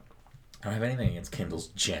 I don't have anything against Kindles,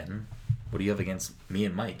 Jen. What do you have against me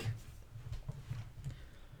and Mike?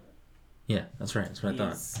 Yeah, that's right. That's what I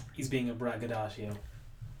thought. He's being a braggadocio.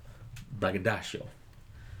 Braggadocio.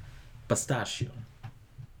 Pistachio.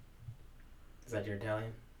 Is that your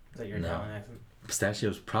Italian? Is that your No. Italian accent? Pistachio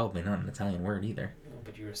is probably not an Italian word either. No,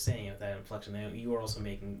 but you were saying it with that inflection. You were also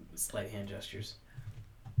making slight hand gestures.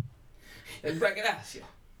 Braggadocio.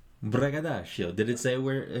 Braggadocio. Did it say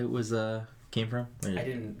where it was came from? I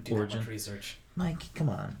didn't do that much research. Mike, come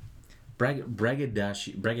on.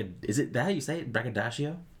 Braggadocio. Is it that how you say it?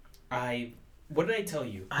 Braggadocio? What did I tell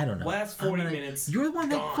you? I don't know. Last 40 minutes. You're the one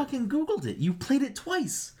that fucking Googled it. You played it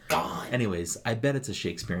twice. Gone. Anyways, I bet it's a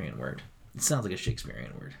Shakespearean word. It sounds like a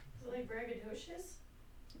Shakespearean word. Is it like braggadocious?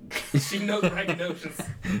 She knows braggadocious.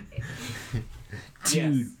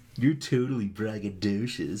 Dude, yes. You're totally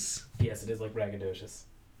braggadocious. Yes, it is like braggadocious.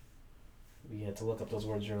 We had to look up those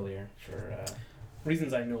words earlier for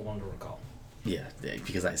reasons I no longer recall. Yeah,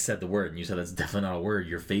 because I said the word and you said that's definitely not a word.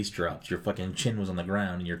 Your face dropped. Your fucking chin was on the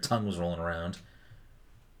ground and your tongue was rolling around.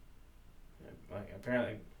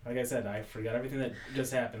 Apparently, like I said, I forgot everything that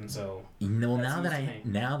just happened. So now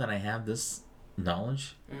that I have this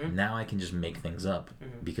knowledge, mm-hmm. now I can just make things up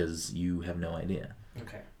because you have no idea.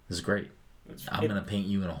 Okay, this is great. I'm gonna paint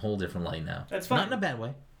you in a whole different light now. That's fine. Not in a bad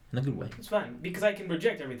way. In a good way. It's fine because I can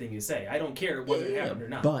reject everything you say. I don't care whether it happened or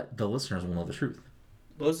not. But the listeners will know the truth.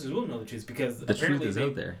 The listeners will know the truth because The truth is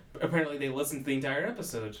out there. Apparently, they listened to the entire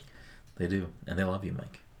episode. They do, and they love you,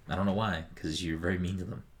 Mike. I don't know why, because you're very mean to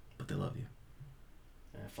them, but they love you.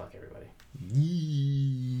 Fuck everybody.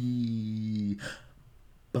 Yee.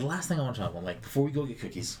 But the last thing I want to talk about, like, before we go get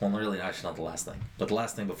cookies, well, really, actually not the last thing, but the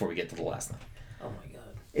last thing before we get to the last thing. Oh my god.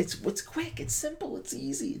 It's quick, it's simple, it's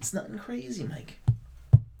easy, it's nothing crazy, Mike.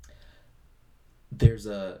 There's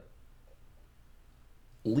a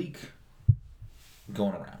leak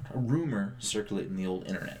going around, a rumor circulating the old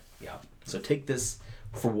internet. Yeah. So take this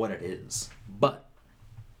for what it is. But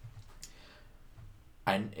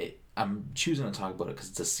I'm choosing to talk about it because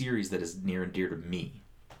it's a series that is near and dear to me.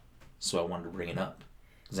 So I wanted to bring it up.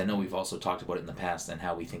 Because I know we've also talked about it in the past and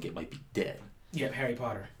how we think it might be dead. Yep, Harry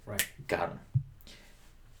Potter. Right. Got him.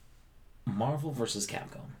 Marvel vs.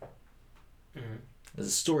 Capcom. Mm-hmm. It's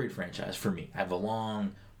a storied franchise for me. I have a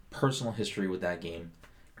long personal history with that game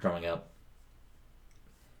growing up.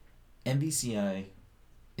 MVCI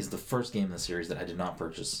is the first game in the series that I did not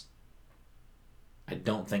purchase. I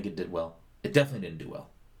don't think it did well. It definitely didn't do well.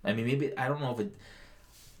 I mean, maybe I don't know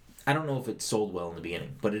if it sold well in the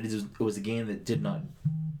beginning, but it was a game that did not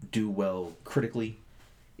do well critically.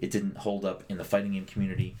 It didn't hold up in the fighting game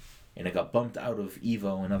community, and it got bumped out of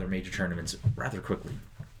EVO and other major tournaments rather quickly.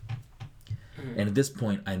 Mm. And at this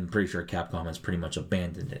point, I'm pretty sure Capcom has pretty much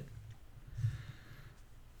abandoned it.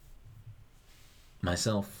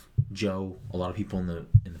 Myself, Joe, a lot of people in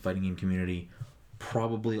the fighting game community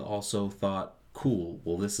probably also thought, cool,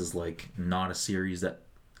 well, this is like not a series that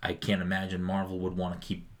I can't imagine Marvel would want to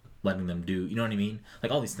keep letting them do. You know what I mean?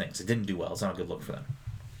 Like all these things. It didn't do well. It's not a good look for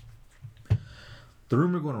them. The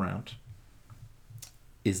rumor going around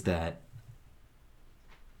is that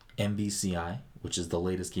MVCI, which is the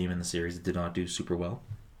latest game in the series that did not do super well,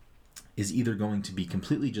 is either going to be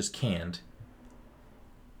completely just canned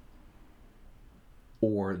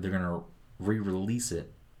or they're going to re-release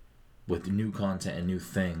it with new content and new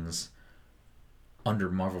things under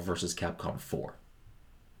Marvel vs. Capcom 4.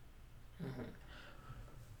 Mm-hmm.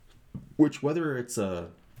 Which, whether it's a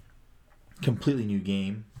completely new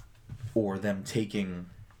game or them taking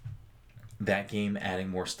that game, adding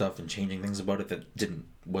more stuff and changing things about it that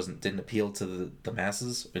didn't appeal to the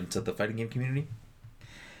masses and to the fighting game community,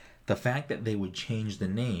 the fact that they would change the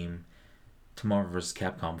name to Marvel vs.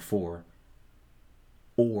 Capcom 4,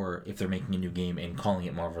 or if they're making a new game and calling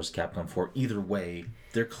it Marvel vs. Capcom 4, either way,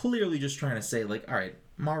 they're clearly just trying to say, like, alright,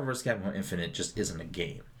 Marvel vs. Capcom Infinite just isn't a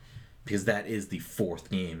game. Because that is the fourth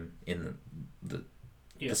game in the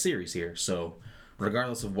series here. So,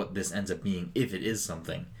 regardless of what this ends up being, if it is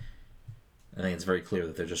something, I think it's very clear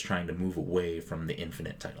that they're just trying to move away from the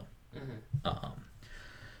Infinite title. Mm-hmm.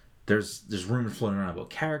 There's rumors floating around about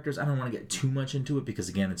characters. I don't want to get too much into it because,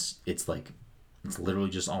 again, it's literally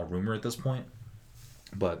just all rumor at this point.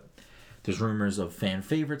 But there's rumors of fan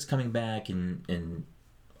favorites coming back and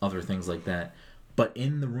other things like that. But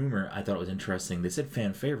in the rumor, I thought it was interesting. They said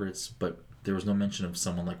fan favorites, but there was no mention of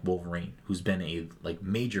someone like Wolverine, who's been a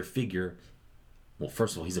major figure. Well,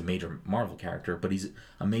 first of all, he's a major Marvel character, but he's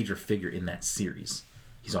a major figure in that series.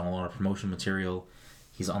 He's on a lot of promotion material.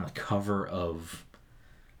 He's on the cover of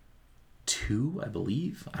 2, I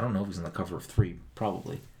believe. I don't know if he's on the cover of 3.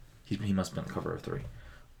 Probably. He must be on the cover of 3.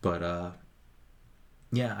 But,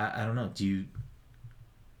 yeah, I don't know. Do you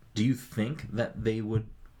think that they would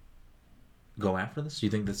go after this? Do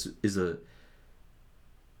you think this is a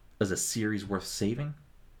series worth saving?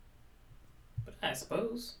 I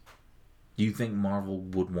suppose. Do you think Marvel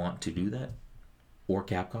would want to do that? Or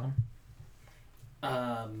Capcom?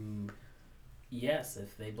 Yes,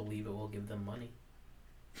 if they believe it will give them money.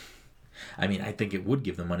 I mean, I think it would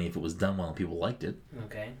give them money if it was done well and people liked it.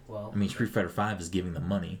 Okay, well... I mean, Street Fighter V is giving them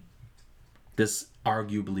money. This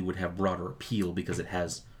arguably would have broader appeal because it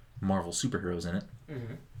has Marvel superheroes in it.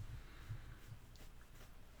 Mm-hmm.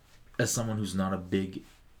 As someone who's not a big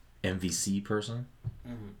MVC person,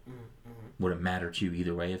 would it matter to you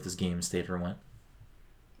either way if this game stayed or went?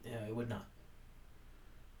 Yeah, it would not.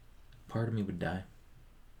 Part of me would die.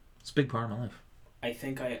 It's a big part of my life. I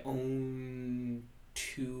think I own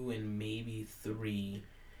 2 and maybe 3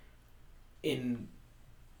 in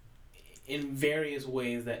various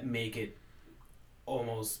ways that make it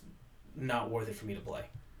almost not worth it for me to play.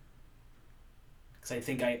 Because I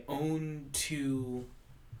think I own 2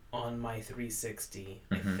 on my 360,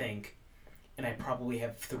 I think, and I probably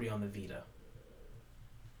have 3 on the Vita.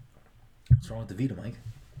 What's wrong with the Vita, Mike?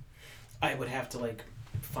 I would have to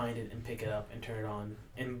find it and pick it up and turn it on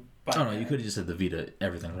and. Oh no, you could have just said the Vita.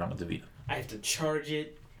 Everything's wrong with the Vita. I have to charge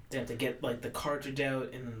it. Then have to get the cartridge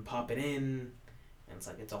out and then pop it in, and It's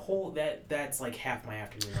like it's a whole that's like half my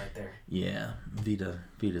afternoon right there. Yeah,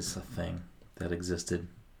 Vita's a thing that existed.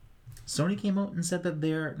 Sony came out and said that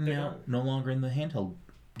they're now no longer in the handheld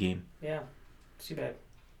game. Yeah, too bad.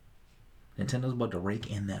 Nintendo's about to rake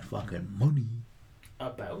in that fucking money.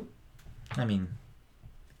 About? I mean,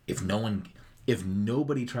 if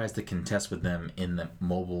nobody tries to contest with them in the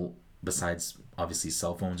mobile, besides obviously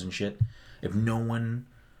cell phones and shit, if no one,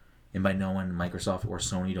 and by no one, Microsoft or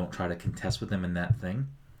Sony don't try to contest with them in that thing,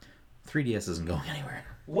 3DS isn't going anywhere.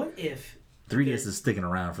 What if 3DS is sticking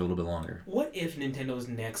around for a little bit longer? What if Nintendo's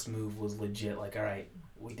next move was legit? Like, all right,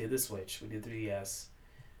 we did the Switch, we did 3DS.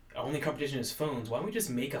 Our only competition is phones. Why don't we just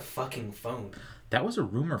make a fucking phone? That was a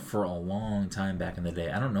rumor for a long time back in the day.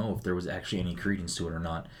 I don't know if there was actually any credence to it or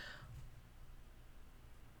not.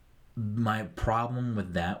 My problem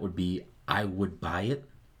with that would be I would buy it.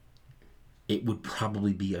 It would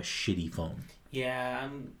probably be a shitty phone. Yeah,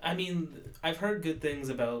 I mean, I've heard good things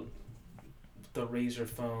about the Razer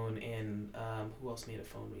phone, and who else made a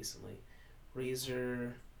phone recently?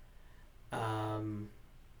 Razer, I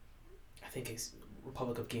think it's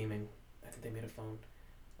Republic of Gaming. I think they made a phone.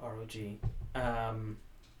 ROG.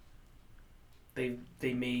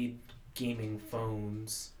 They made gaming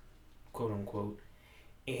phones, quote unquote,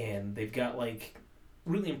 and they've got like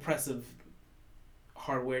really impressive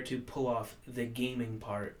hardware to pull off the gaming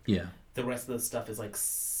part. Yeah. The rest of the stuff is like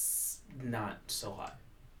not so hot.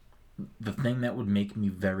 The thing that would make me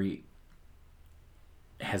very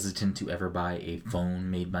hesitant to ever buy a phone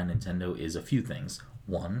made by Nintendo is a few things.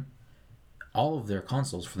 One, all of their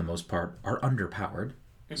consoles for the most part are underpowered.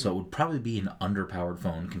 Mm-hmm. So it would probably be an underpowered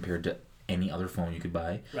phone compared to any other phone you could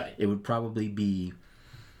buy. Right. It would probably be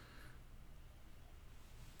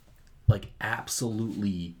like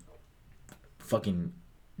absolutely fucking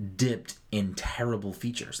dipped in terrible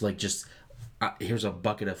features. Like just here's a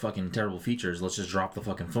bucket of fucking terrible features. Let's just drop the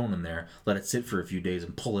fucking phone in there, let it sit for a few days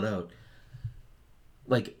and pull it out.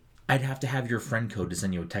 Like I'd have to have your friend code to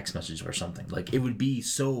send you a text message or something. Like it would be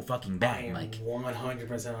so fucking bad. I am like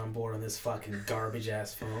 100% on board on this fucking garbage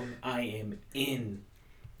ass phone. I am in.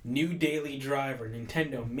 New daily driver.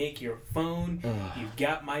 Nintendo, make your phone. You've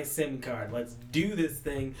got my SIM card. Let's do this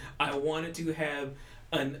thing. I wanted to have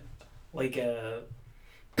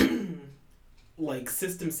like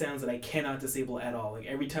system sounds that I cannot disable at all. Like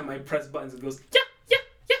every time I press buttons, it goes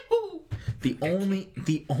yahoo. The only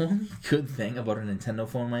good thing about a Nintendo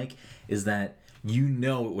phone, Mike, is that you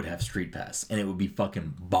know it would have Street Pass and it would be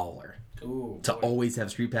fucking baller. Ooh, to always have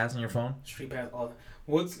Street Pass on your phone. Street Pass.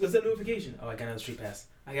 What's that notification? Oh, I got another Street Pass.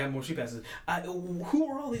 I got more Street Passes. Who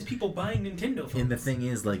are all these people buying Nintendo phones? And the thing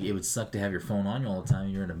is, like, it would suck to have your phone on you all the time.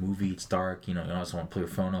 You're in a movie, it's dark, you also want to pull your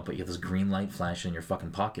phone up, but you have this green light flashing in your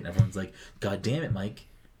fucking pocket, and everyone's like, God damn it, Mike,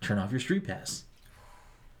 turn off your Street Pass.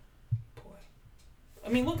 Boy. I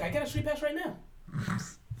mean, look, I got a Street Pass right now.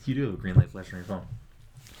 You do have a green light flashing on your phone.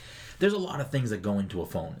 There's a lot of things that go into a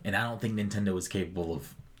phone, and I don't think Nintendo is capable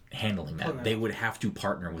of handling that. Oh, they would have to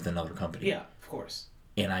partner with another company. Yeah, of course.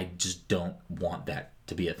 And I just don't want that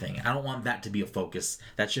to be a thing. I don't want that to be a focus.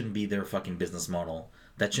 That shouldn't be their fucking business model.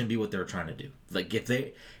 That shouldn't be what they're trying to do. Like if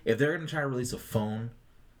they're going to try to release a phone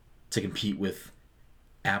to compete with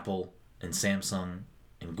Apple and Samsung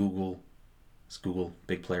and Google, is Google a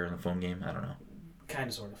big player in the phone game? I don't know. Kind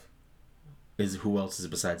of, sort of. Who else is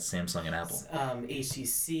besides Samsung and Apple?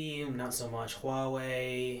 HTC, not so much.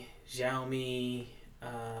 Huawei, Xiaomi.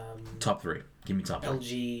 Top three. Give me top three.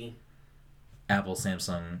 LG. Apple,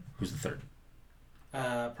 Samsung. Who's the third?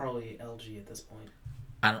 Probably LG at this point.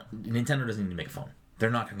 Nintendo doesn't need to make a phone. They're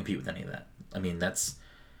not going to compete with any of that. I mean, that's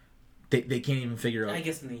they can't even figure out. I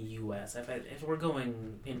guess in the U.S. If we're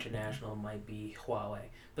going international, it might be Huawei.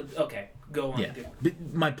 But okay, go on. Yeah, but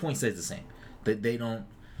my point stays the same. That they don't.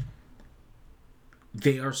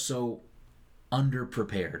 They are so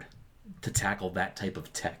underprepared to tackle that type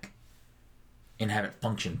of tech and have it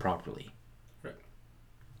function properly. Right.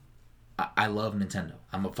 I love Nintendo.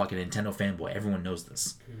 I'm a fucking Nintendo fanboy. Everyone knows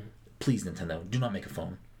this. Mm-hmm. Please, Nintendo, do not make a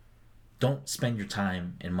phone. Don't spend your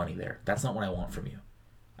time and money there. That's not what I want from you.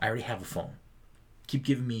 I already have a phone. Keep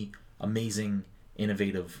giving me amazing,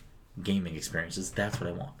 innovative gaming experiences. That's what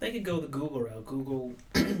I want. They could go the Google route. Google,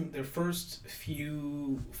 their first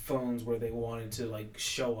few phones where they wanted to like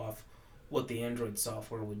show off what the Android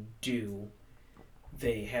software would do,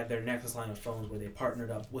 they had their Nexus line of phones where they partnered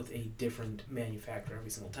up with a different manufacturer every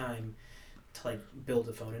single time to like build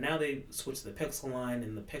a phone. And now they switched to the Pixel line,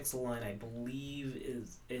 and the Pixel line, I believe,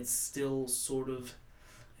 is still sort of,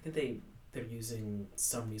 I think they're using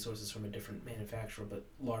some resources from a different manufacturer, but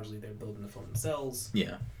largely they're building the phone themselves.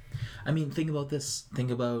 Yeah. I mean, think about this.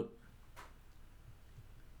 Think about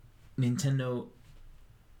Nintendo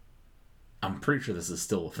I'm pretty sure this is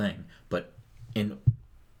still a thing, but in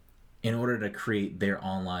order to create their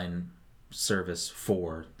online service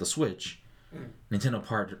for the Switch, Nintendo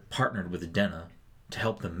partnered with Dena to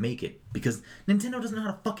help them make it, because Nintendo doesn't know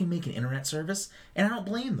how to fucking make an internet service, and I don't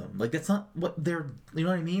blame them. Like, that's not what they're, you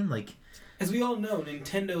know what I mean? Like, as we all know,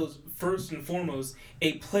 Nintendo's first and foremost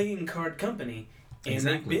a playing card company, and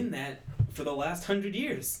Exactly. they've been that for the last 100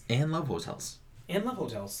 years. and love hotels. And love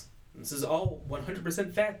hotels. This is all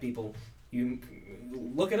 100% fact, people. You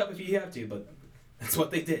look it up if you have to, but that's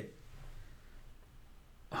what they did.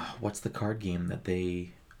 What's the card game that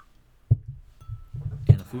they...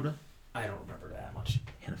 Hanafuda? I don't remember that much.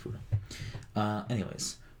 Hanafuda.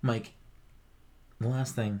 Anyways, Mike, the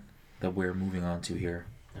last thing that we're moving on to here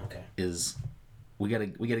Okay. is we gotta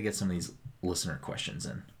get some of these listener questions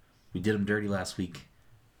in. We did them dirty last week.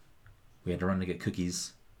 We had to run to get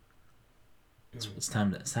cookies. It's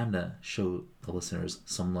time to show the listeners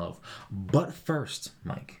some love. But first,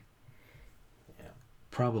 Mike,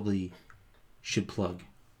 probably should plug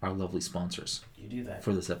our lovely sponsors You do that.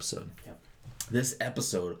 for this episode. Yep. This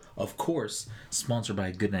episode, of course, sponsored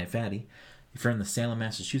by Goodnight Fatty. If you're in the Salem,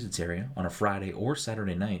 Massachusetts area on a Friday or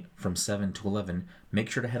Saturday night from 7 to 11, make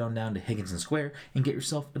sure to head on down to Higginson Square and get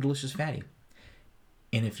yourself a delicious fatty.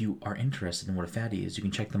 And if you are interested in what a fatty is, you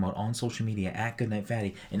can check them out on social media at Goodnight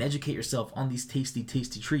Fatty and educate yourself on these tasty,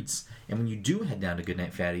 tasty treats. And when you do head down to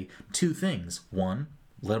Goodnight Fatty, 2 things. 1,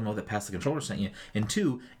 let them know that Pass the Controller sent you. And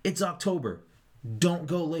 2, it's October. Don't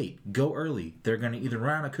go late. Go early. They're going to either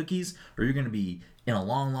run out of cookies or you're going to be in a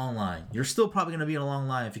long, long line. You're still probably going to be in a long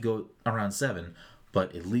line if you go around 7,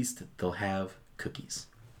 but at least they'll have cookies.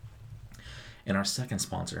 And our second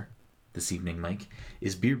sponsor this evening, Mike,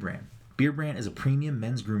 is Beard Brand. Beard Brand is a premium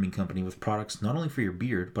men's grooming company with products not only for your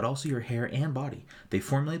beard, but also your hair and body. They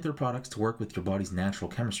formulate their products to work with your body's natural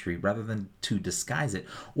chemistry rather than to disguise it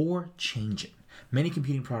or change it. Many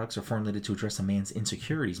competing products are formulated to address a man's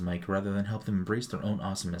insecurities, Mike, rather than help them embrace their own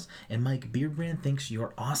awesomeness. And Mike, Beard Brand thinks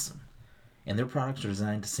you're awesome. And their products are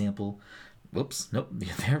designed to sample...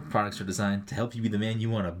 Their products are designed to help you be the man you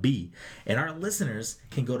want to be. And our listeners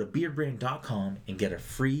can go to beardbrand.com and get a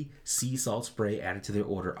free sea salt spray added to their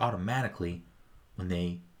order automatically when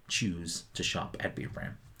they choose to shop at Beard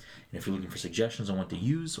Brand. And if you're looking for suggestions on what to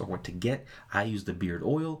use or what to get, I use the beard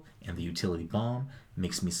oil and the utility balm. It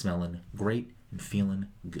makes me smelling great and feeling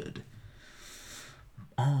good.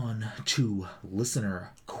 On to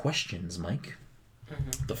listener questions, Mike.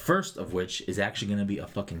 The first of which is actually going to be a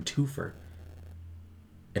fucking twofer.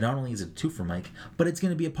 And not only is it a twofer, Mike, but it's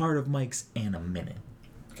going to be a part of Mike's in a minute.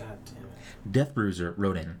 God damn it. Death Bruiser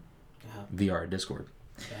wrote in via our Discord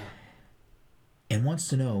and wants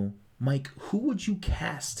to know, Mike, who would you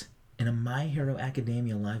cast in a My Hero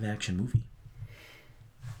Academia live action movie?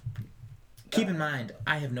 Keep in mind,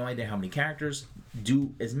 I have no idea how many characters.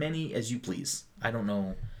 Do as many as you please. I don't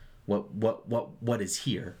know what is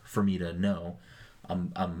here for me to know.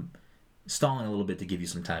 I'm stalling a little bit to give you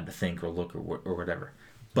some time to think or look or whatever.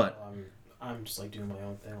 But I'm just like doing my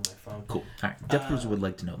own thing on my phone. cool. All right. Death Bruiser would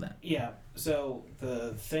like to know that. Yeah, so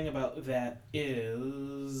the thing about that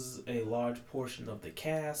is a large portion of the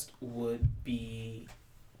cast would be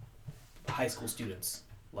high school students,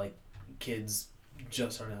 like kids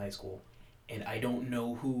just starting high school. And I don't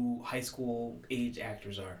know who high school age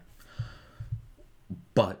actors are.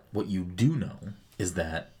 But what you do know is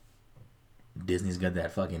that Disney's got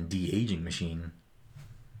that fucking de-aging machine.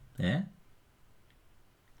 Yeah?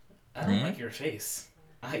 I don't like your face.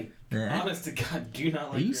 Honest to God, do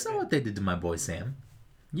not like You your saw face. what they did to my boy Sam.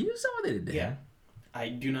 You saw what they did to Yeah. him. I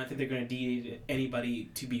do not think they're going to de-age anybody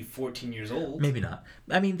to be 14 years old. Maybe not.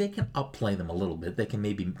 I mean, they can upplay them a little bit. They can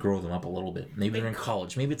maybe grow them up a little bit. Maybe they're in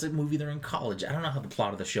college. Maybe it's a movie they're in college. I don't know how the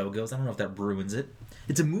plot of the show goes. I don't know if that ruins it.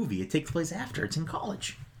 It's a movie. It takes place after. It's in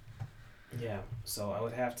college. Yeah, so I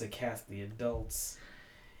would have to cast the adults.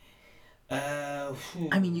 I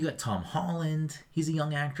mean, you got Tom Holland. He's a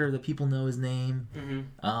young actor that people know his name.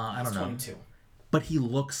 I don't know. 22. But he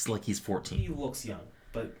looks like he's 14. He looks young,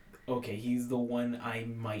 but okay, he's the one I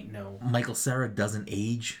might know. Michael Cera doesn't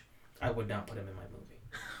age. I would not put him in my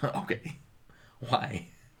movie. Okay. Why?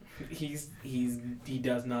 He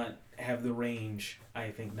does not have the range I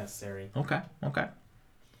think necessary. Okay.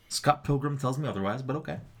 Scott Pilgrim tells me otherwise, but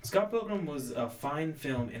okay. Scott Pilgrim was a fine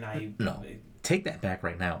film, and I No. Take that back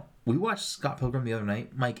right now. We watched Scott Pilgrim the other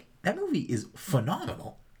night. Mike, that movie is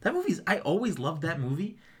phenomenal. I always loved that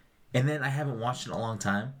movie, and then I haven't watched it in a long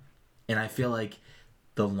time, and I feel like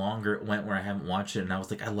the longer it went where I haven't watched it, and I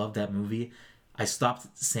was like, I love that movie, I stopped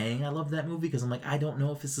saying I love that movie because I'm like, I don't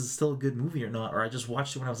know if this is still a good movie or not, or I just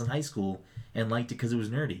watched it when I was in high school and liked it because it was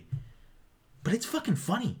nerdy. But it's fucking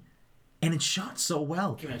funny. and it's shot so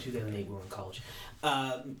well. Came out in 2008. We were in college.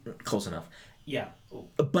 Close enough. Yeah.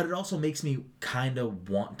 But it also makes me kind of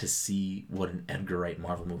want to see what an Edgar Wright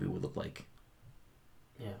Marvel movie would look like.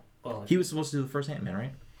 Yeah. Well, He was supposed to do the first Ant-Man,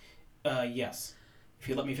 right? yes. If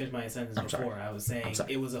you let me finish my sentence I'm before, sorry. I was saying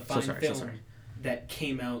sorry. it was a So fine sorry, film so sorry. that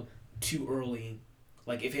came out too early.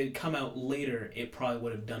 Like, if it had come out later, it probably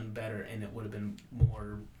would have done better, and it would have been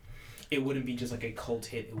more... It wouldn't be just like a cult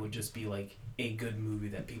hit. It would just be like a good movie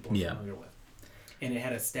that people are familiar with. And it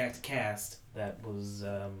had a stacked cast that was,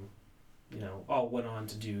 all went on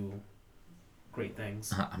to do great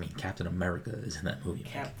things. I mean, Captain America is in that movie.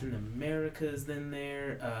 Captain America's in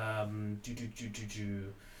there.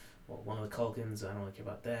 Well, one of the Culkins, I don't really care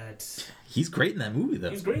about that. He's great in that movie, though.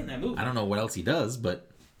 He's great in that movie. I don't know what else he does, but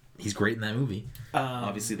he's great in that movie.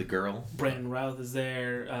 Obviously, the girl. Brandon Routh is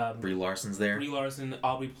there. Brie Larson's there. Brie Larson,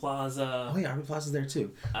 Aubrey Plaza. Oh yeah, Aubrey Plaza's there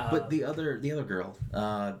too. But the other girl,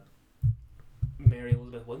 Mary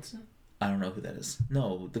Elizabeth Winston. I don't know who that is.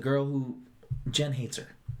 No, the girl who Jen hates her.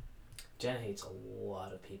 Jen hates a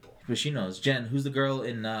lot of people. But she knows. Jen, who's the girl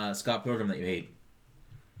in Scott Pilgrim that you hate?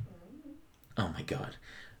 Oh my god.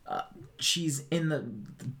 She's in the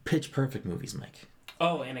Pitch Perfect movies, Mike.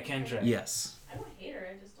 Oh, Anna Kendrick. Yes. I don't hate her.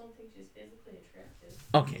 I just don't think she's physically attractive.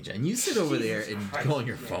 Okay, Jen, you sit over there and go on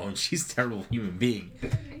your phone. She's a terrible human being.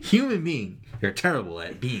 Human being. You're terrible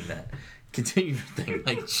at being that. Continue your thing.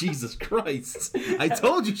 Like, Jesus Christ. I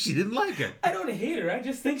told you she didn't like her. I don't hate her. I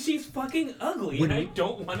just think she's fucking ugly, When and I we-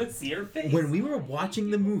 don't want to see her face. When we were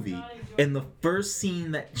watching the movie, and the first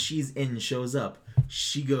scene that she's in shows up,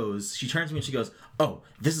 she turns to me and she goes, "Oh,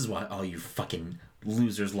 this is why all you fucking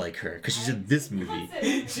losers like her, because she's in this movie."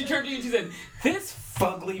 She turned to you and she said, "This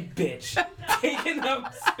fugly bitch taking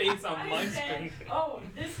up space on my I said, screen." oh,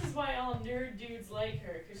 this is why all nerd dudes like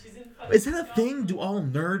her, because she's in fucking... Is that a thing? Do all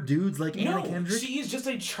nerd dudes like Anna No, Kendrick? she is just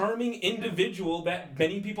a charming individual that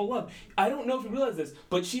many people love. I don't know if you realize this,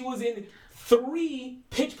 but she was in 3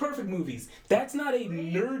 Pitch Perfect movies. That's not a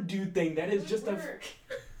nerd dude thing. That is just a... work.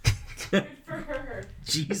 Good for her.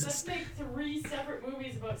 Jesus. Let's make 3 separate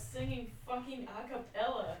movies about singing fucking a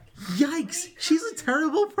cappella. Yikes. She's a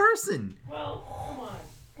terrible person. Well, come on.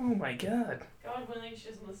 Oh my god. God willing, she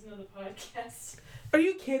doesn't listen to the podcast. Are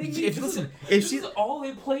you kidding me? If This listen, is, if this she- is all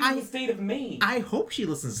they play in the state of Maine. I hope she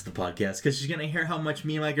listens to the podcast, because she's going to hear how much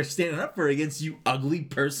me and Mike are standing up for against you ugly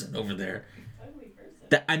person over there. Ugly person.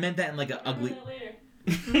 That I meant that in like an ugly...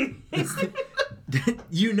 Later.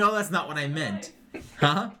 You know that's not what I meant.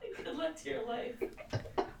 Huh? Good luck to your life.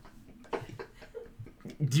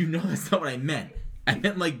 Do you know that's not what I meant? I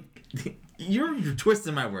meant like... You're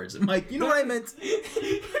twisting my words. Mike, you know what I meant?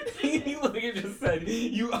 You literally just said,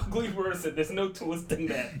 "You ugly person." There's no twist in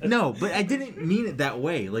that. No, but I didn't mean it that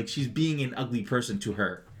way. Like she's being an ugly person to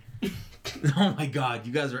her. Oh my god,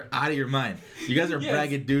 you guys are out of your mind. You guys are Yes,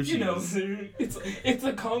 braggadocious. You know, it's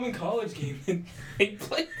a common college game and they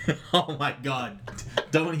play. Oh my god.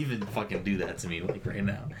 Don't even fucking do that to me like right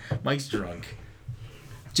now. Mike's drunk.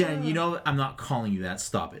 Jen, you know I'm not calling you that.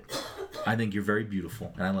 Stop it. I think you're very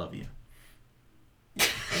beautiful and I love you.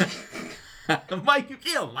 Mike, you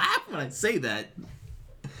can't laugh when I say that.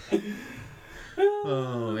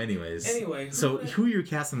 Oh, anyways. Anyway, So who are you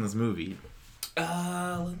casting in this movie?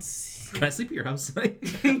 Let's see. Can I sleep at your house tonight?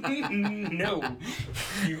 No,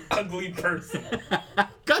 you ugly person.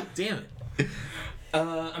 God damn it.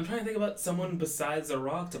 I'm trying to think about someone besides The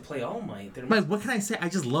Rock to play All Might. There Mike, what can I say? I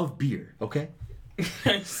just love beer, okay?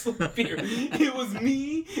 I just love beer. It was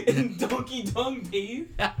me and Donkey Dong Dave.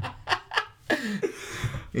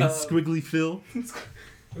 And Squiggly Phil.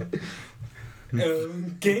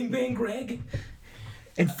 Gangbang Greg.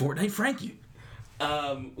 And Fortnite Frankie.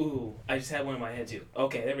 Ooh, I just had one in my head too.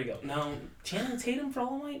 Okay, there we go. No, Channing Tatum for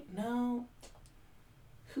All Might? No.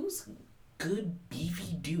 Who's good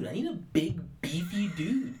beefy dude? I need a big beefy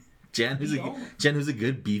dude. Jen, who's a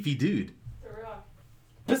good beefy dude. The Rock.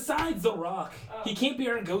 Besides The Rock. Oh. He can't be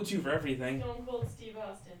our go-to for everything. Stone Cold Steve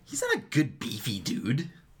Austin. He's not a good beefy dude.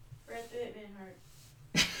 Bret the Hitman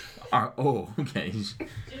Hart. Okay.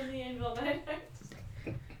 Jim the Anvil Neidhart.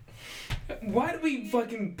 Why do we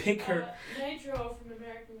fucking pick her? Nitro from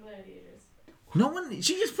American Gladiators. No one.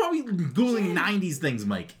 She's just probably googling '90s things,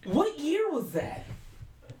 Mike. What year was that?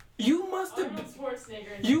 You must have. Arnold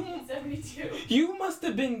Schwarzenegger in You- 1972. You must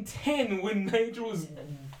have been 10 when Nitro was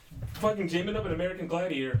fucking jamming up an American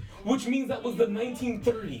Gladiator, which means that was the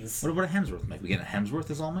 1930s. What about a Hemsworth, Mike? We get a Hemsworth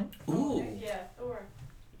as All Might? Ooh. Yeah, Thor.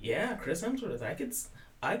 Yeah, Chris Hemsworth. I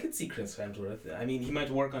could see Chris Hemsworth. I mean, he might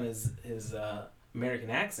work on his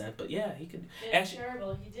American accent, but yeah, he could. Yeah, Actually,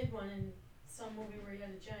 terrible. He did one in some movie where he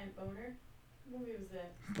had a giant boner. What movie was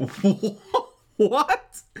that?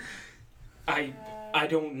 What? I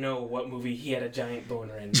don't know what movie he had a giant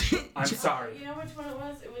boner in. I'm sorry. You know which one it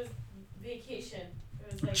was? It was Vacation.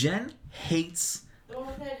 It was like Jen hates the one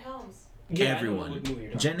with Ed Helms. Yeah, I know everyone. what movie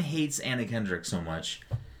you're talking Jen hates Anna Kendrick so much.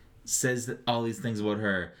 Says that all these things about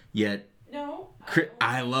her, yet No.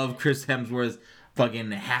 I love Chris Hemsworth's fucking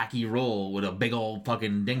hacky role with a big old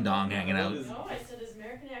fucking ding dong hanging out. No, I said his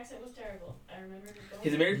American accent was terrible. I remember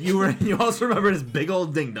His American. You also remember his big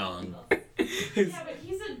old ding dong. Yeah, but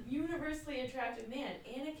he's a universally attractive man.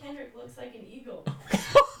 Anna Kendrick looks like an eagle.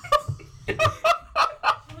 She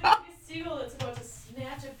looks like a seagull that's about to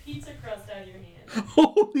snatch a pizza crust out of your hand.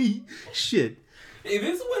 Holy shit. Hey,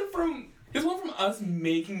 this went from us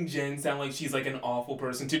making Jen sound like she's like an awful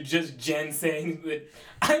person to just Jen saying that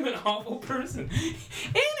I'm an awful person.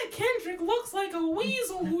 Anna Kendrick looks like a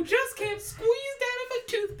weasel who just gets squeezed out of a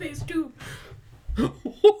toothpaste tube.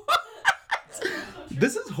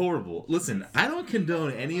 This is horrible. Listen, I don't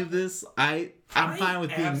condone any of this. I'm fine with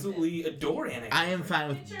being. absolutely adore Anna. I am fine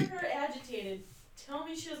with. Picture her agitated. Tell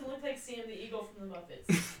me she doesn't look like Sam the Eagle from the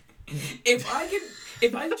Muppets. If I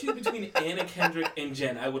could choose between Anna Kendrick and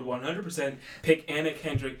Jen, I would 100% pick Anna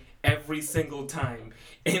Kendrick every single time.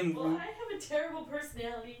 And Well, I have a terrible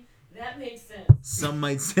personality. That makes sense. Some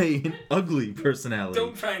might say an ugly personality.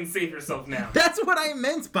 don't try and save yourself now. That's what I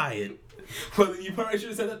meant by it. Well, then you probably should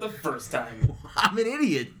have said that the first time. I'm an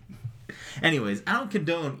idiot. Anyways, I don't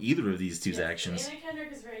condone either of these two's Yes, actions. Anna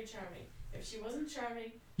Kendrick is very charming. If she wasn't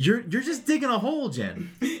charming, You're just digging a hole,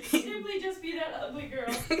 Jen. simply just be that ugly girl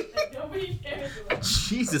that nobody cares about.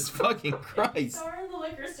 Jesus fucking If you Christ. saw her in the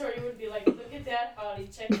liquor store, you would be like, look at that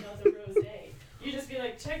hottie checking out the rosé. You'd just be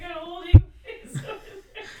like, check out old Eagle.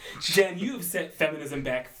 Jen, you have set feminism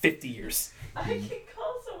back 50 years. I can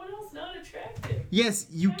call someone else not attractive. Yes,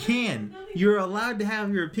 you can. You're allowed to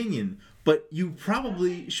have your opinion, but you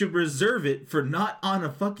probably should reserve it for not on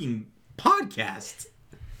a fucking podcast.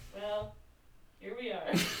 Well, here we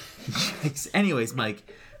are. Anyways, Mike,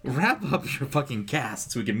 wrap up your fucking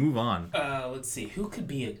cast so we can move on. Let's see. Who could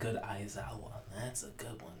be a good Aizawa? That's a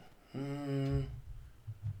good one.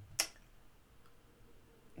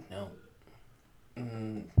 No.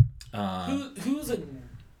 Who's a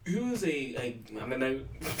I mean,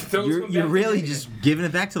 You're really just giving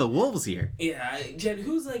it back to the wolves here. Yeah, Jen,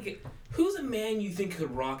 who's a man you think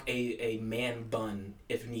could rock a man bun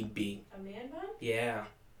if need be? A man bun? Yeah.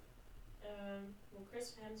 Well,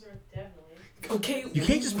 Chris Hemsworth definitely. Okay. You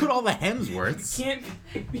can't just put all the Hemsworths.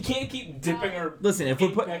 We can't keep dipping our Listen, if we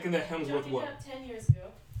feet put, back in the Hemsworth Johnny well. Depp 10 years ago.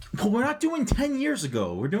 but we're not doing 10 years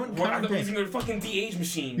ago. We're doing We're not current using day. their fucking de-age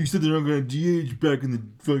machine. You said they're not gonna DH back in the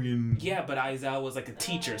fucking. Yeah, but Aizawa was like a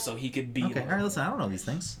teacher, so he could be. Okay, all right. Listen, I don't know these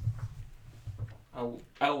things. I'll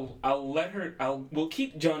let her. We'll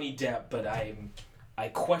keep Johnny Depp, but I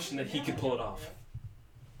question that he could pull it off.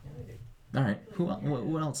 All right.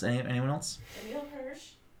 What else? Anyone else? Emil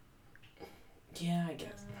Hirsch. Yeah, I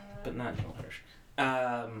guess, but not Neil Hirsch.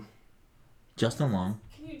 Justin Long.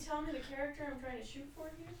 Can you tell me the character I'm trying to shoot for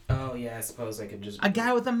here? Oh yeah, I suppose I could just. A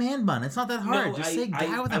guy with a man bun. It's not that hard. Just say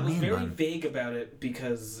guy with a I was man very bun. vague about it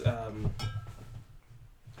because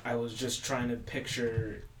I was just trying to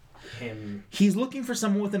picture him. He's looking for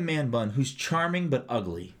someone with a man bun who's charming but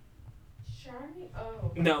ugly. Charming?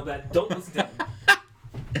 Oh. No, don't listen to him.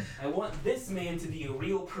 I want this man to be a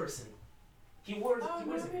real person. He wears. Oh,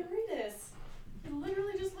 Norman Reedus. He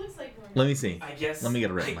literally just looks like Norman. Let me see. I guess. Let me get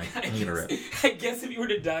a rip, Mike. Let me get a rip. I guess if you were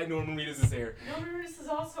to dye Norman Reedus' hair. Norman Reedus is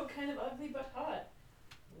also kind of ugly but hot.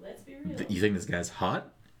 Let's be real. You think this guy's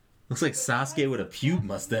hot? Looks like Sasuke with a pube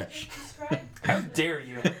mustache. How dare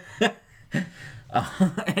you?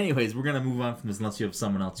 Anyways, we're gonna move on from this unless you have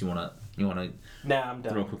someone else you wanna Nah, I'm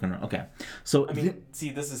throw a done. quick one. Okay, so I mean, see,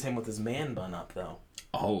 this is him with his man bun up, though.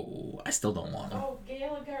 I still don't want him. Oh,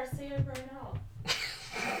 Gail Garcia Bernal.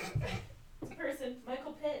 This person,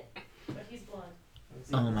 Michael Pitt, but he's blonde.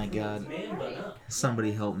 Oh my God! Man bun up.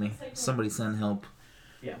 Somebody help me! Somebody send help!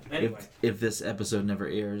 Yeah. Anyway, If this episode never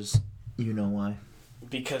airs, you know why.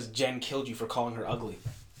 because Jen killed you for calling her ugly.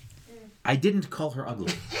 I didn't call her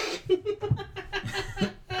ugly.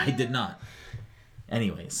 I did not.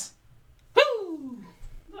 Anyways.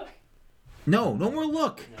 Look. No more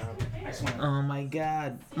look. No, I just want. Oh my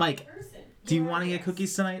God, Mike. Do you want to get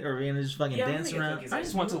cookies tonight, or are we gonna just fucking Yeah, I'm dance gonna get around? cookies. I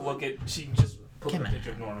just want to look at. She just put Come a on. picture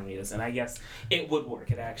of Norman Reedus, and I guess it would work.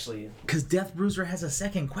 It actually. Because Death Bruiser has a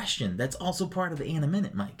second question that's also part of the Anna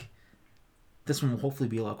Minute, Mike. This one will hopefully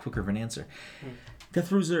be a lot quicker of an answer. Death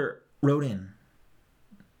Bruiser wrote in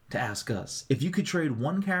to ask us, if you could trade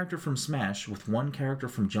one character from Smash with one character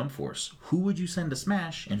from Jump Force, who would you send to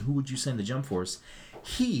Smash and who would you send to Jump Force?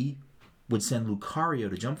 He would send Lucario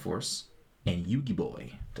to Jump Force, and Yugi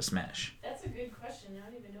Boy to Smash? That's a good question. I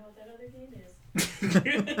don't even know what that other game is.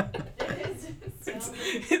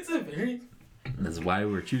 It's a very... That's why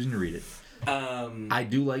we're choosing to read it. I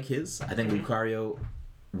do like his. I think Lucario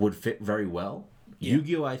would fit very well. Yeah.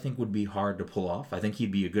 Yu-Gi-Oh! I think would be hard to pull off. I think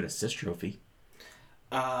he'd be a good assist trophy.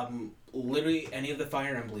 Literally any of the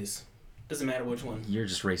Fire Emblems. Doesn't matter which one. You're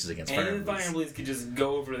just racist against Any Fire of the Fire Emblems. Emblems could just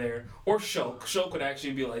go over there. Or Shulk. Shulk would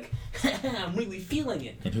actually be like, I'm really feeling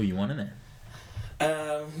it. And who you want in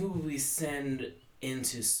there? Who would we send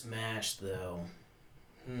into Smash, though?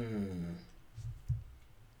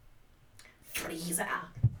 Frieza.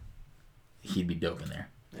 He'd be dope in there.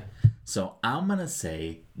 Yeah. So I'm gonna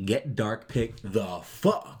say get Dark Pick the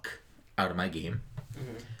fuck out of my game.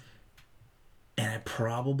 And I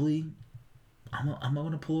probably I'm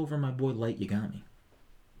gonna pull over my boy Light Yagami.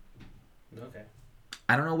 Okay.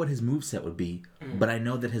 I don't know what his moveset would be, but I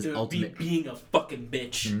know that his It would ultimate be being a fucking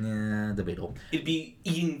bitch. Nah, debatable. It'd be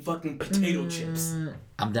eating fucking potato chips.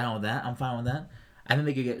 I'm down with that. I'm fine with that. I think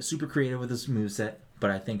they could get super creative with his moveset,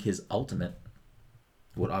 but I think his ultimate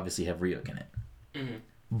would obviously have Ryuk in it.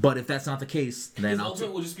 But if that's not the case, then His I'll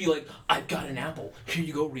ultimate would just be like, I've got an apple. Here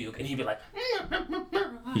you go, Ryuk. And he'd be like,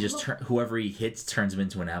 he just whoever he hits turns him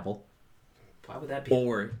into an apple. why would that be?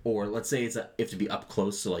 Or let's say you have to be up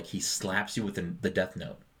close, so like he slaps you with the death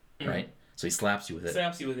note, right? So he slaps you with it,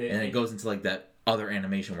 Slaps you with it. and then it goes into like that other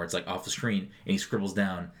animation where it's like off the screen, and he scribbles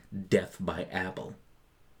down "death by apple,"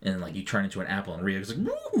 and then like you turn into an apple, and Ryuk's like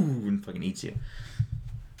woo and fucking eats you.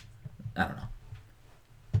 I don't know.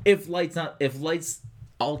 If Light's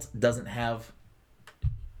alt doesn't have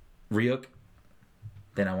Ryuk,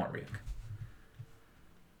 then I want Ryuk.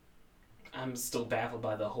 I'm still baffled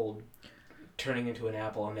by the whole turning into an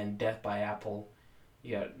apple and then death by apple.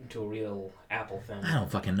 You got into a real apple thing. I don't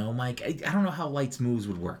fucking know, Mike. I don't know how Light's moves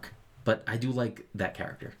would work, but I do like that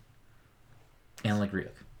character. And I like Ryuk.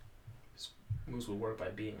 Moves would work by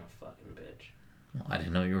being a fucking bitch. Well, I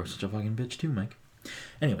didn't know you were such a fucking bitch too, Mike.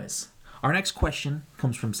 Anyways, our next question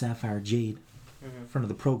comes from Sapphire Jade, friend of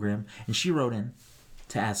the program, and she wrote in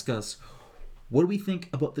to ask us, what do we think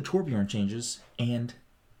about the Torbjorn changes and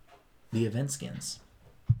the event skins?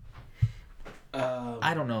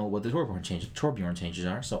 I don't know what the Torbjorn changes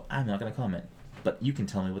are, so I'm not going to comment. But you can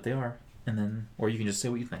tell me what they are, and then, or you can just say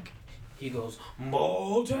what you think. He goes,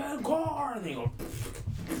 Molten Core! And then he goes...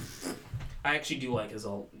 I actually do like his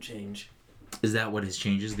alt change. Is that what his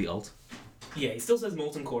changes, the alt? Yeah, he still says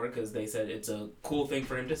Molten Core because they said it's a cool thing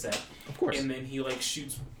for him to say. Of course. And then he like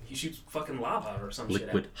shoots fucking lava or some shit.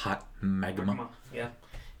 Liquid hot magma. Yeah.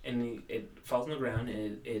 And it falls on the ground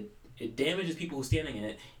and it damages people who are standing in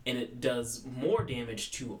it, and it does more damage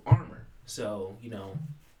to armor. So,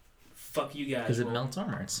 fuck you guys. Because it melts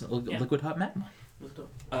armor. It's liquid hot magma.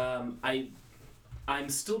 I'm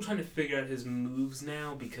still trying to figure out his moves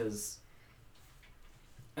now because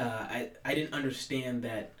I didn't understand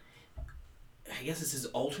that. I guess it's his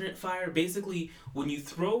alternate fire. Basically, when you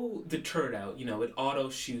throw the turret out, it auto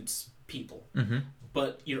shoots people. Mm-hmm.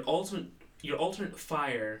 But your alternate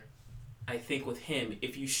fire, I think with him,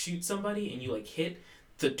 if you shoot somebody and you hit,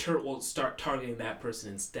 the turret will start targeting that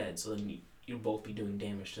person instead. So then you'll both be doing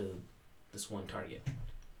damage to this one target.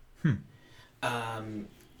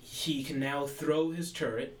 He can now throw his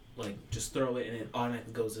turret, just throw it and it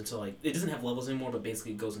automatically goes into it doesn't have levels anymore, but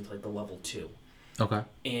basically it goes into the level 2. Okay.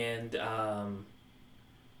 And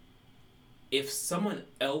if someone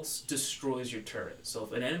else destroys your turret, so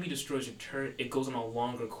if an enemy destroys your turret, it goes on a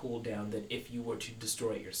longer cooldown than if you were to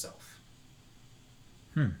destroy it yourself.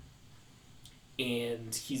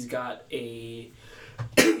 And he's got a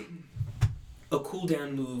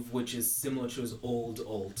cooldown move which is similar to his old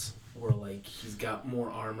ult, where he's got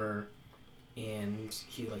more armor and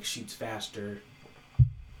he shoots faster.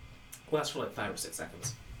 Lasts for 5 or 6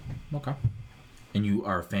 seconds. Okay. And you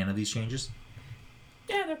are a fan of these changes?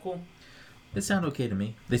 Yeah, they're cool. They sound okay to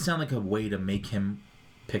me. They sound like a way to make him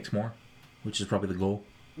picked more, which is probably the goal.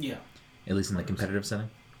 Yeah. At least in the competitive setting.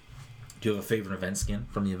 Do you have a favorite event skin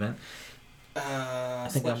from the event? I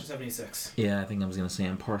think Slasher 76. Yeah, I think I was gonna say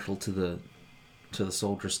I'm partial to the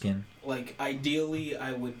soldier skin. Ideally,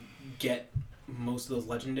 I would get most of those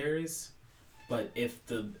legendaries, but if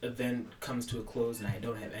the event comes to a close and I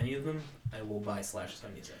don't have any of them, I will buy Slasher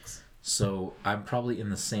 76. So I'm probably in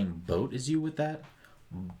the same boat as you with that.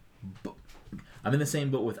 I'm in the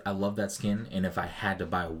same boat with I love that skin, and if I had to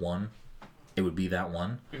buy one, it would be that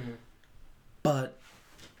one. Mm-hmm. But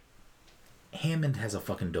Hammond has a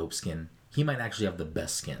fucking dope skin. He might actually have the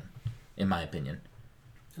best skin, in my opinion.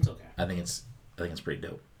 It's okay. I think it's pretty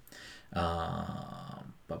dope.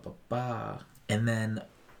 And then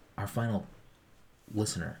our final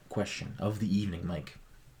listener question of the evening, Mike,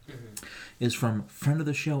 Mm-hmm. is from friend of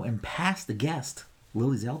the show and past the guest,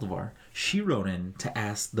 Lily Zaldivar. She wrote in to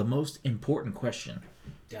ask the most important question.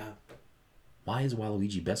 Yeah. Why is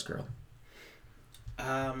Waluigi best girl?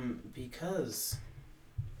 Because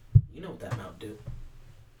you know what that mouth do.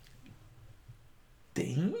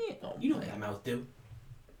 Damn. You know what that mouth do.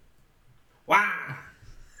 Wow.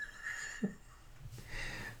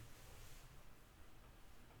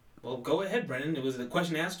 Well, go ahead, Brennan. It was a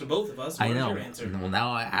question asked to both of us. What I know. was your answer? Well,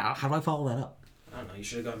 now how do I follow that up? I don't know. You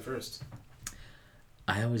should have gone first.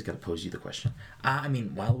 I always got to pose you the question. I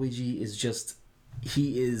mean, Waluigi is just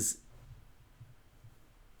he is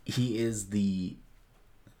the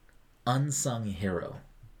unsung hero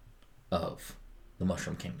of the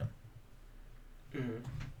Mushroom Kingdom. Mm-hmm.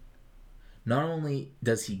 Not only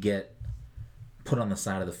does he get put on the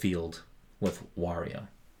side of the field with Wario,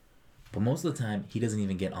 but most of the time he doesn't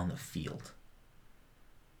even get on the field.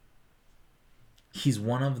 He's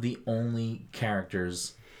one of the only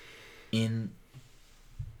characters in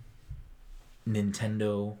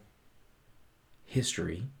Nintendo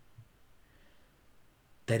history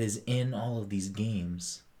that is in all of these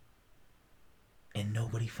games and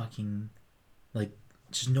nobody fucking, like,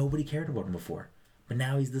 just nobody cared about him before. But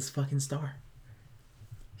now he's this fucking star.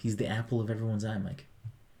 He's the apple of everyone's eye, Mike.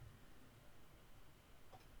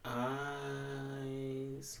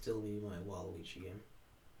 I still need my Waluigi game.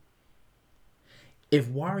 If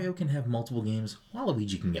Wario can have multiple games,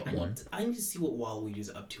 Waluigi can get one. I need to see what Waluigi's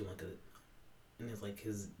up to in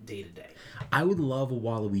his day to day. I would love a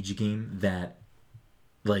Waluigi game that,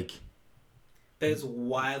 like, That is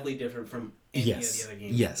wildly different from any of the other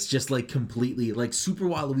games. Yes, just like completely, like Super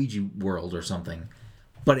Waluigi World or something.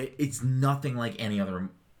 But it's nothing like any other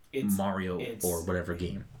Mario or whatever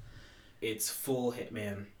game. It's full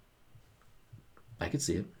Hitman. I could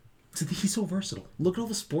see it. He's so versatile. Look at all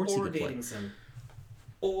the sports he Or could play. Dating Sim.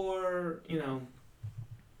 Or,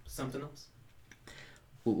 something else.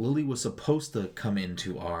 Lily was supposed to come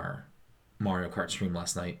into our Mario Kart stream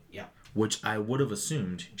last night. Yeah. Which I would have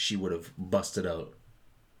assumed she would have busted out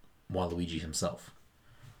Waluigi himself.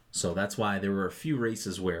 So that's why there were a few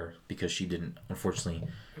races where, because she didn't, unfortunately,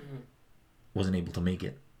 wasn't able to make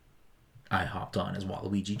it, I hopped on as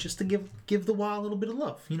Waluigi just to give the Wa a little bit of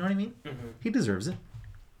love. You know what I mean? Mm-hmm. He deserves it.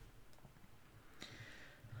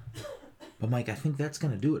 But Mike, I think that's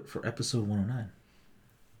going to do it for episode 109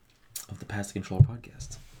 of the Pass the Controller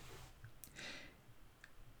podcast.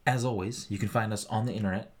 As always, you can find us on the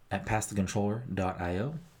internet at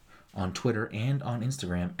passthecontroller.io, on Twitter and on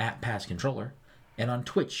Instagram at passcontroller, and on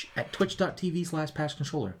Twitch at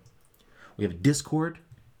twitch.tv/passcontroller. We have a Discord.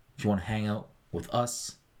 If you want to hang out with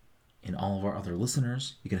us and all of our other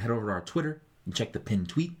listeners, you can head over to our Twitter and check the pinned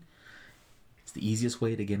tweet. It's the easiest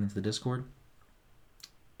way to get into the Discord.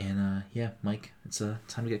 And yeah, Mike, it's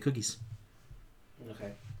time to get cookies.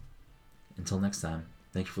 Okay. Until next time,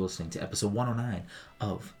 thank you for listening to episode 109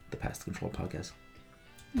 of the Pass the Control podcast.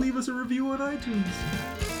 Leave us a review on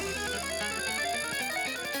iTunes.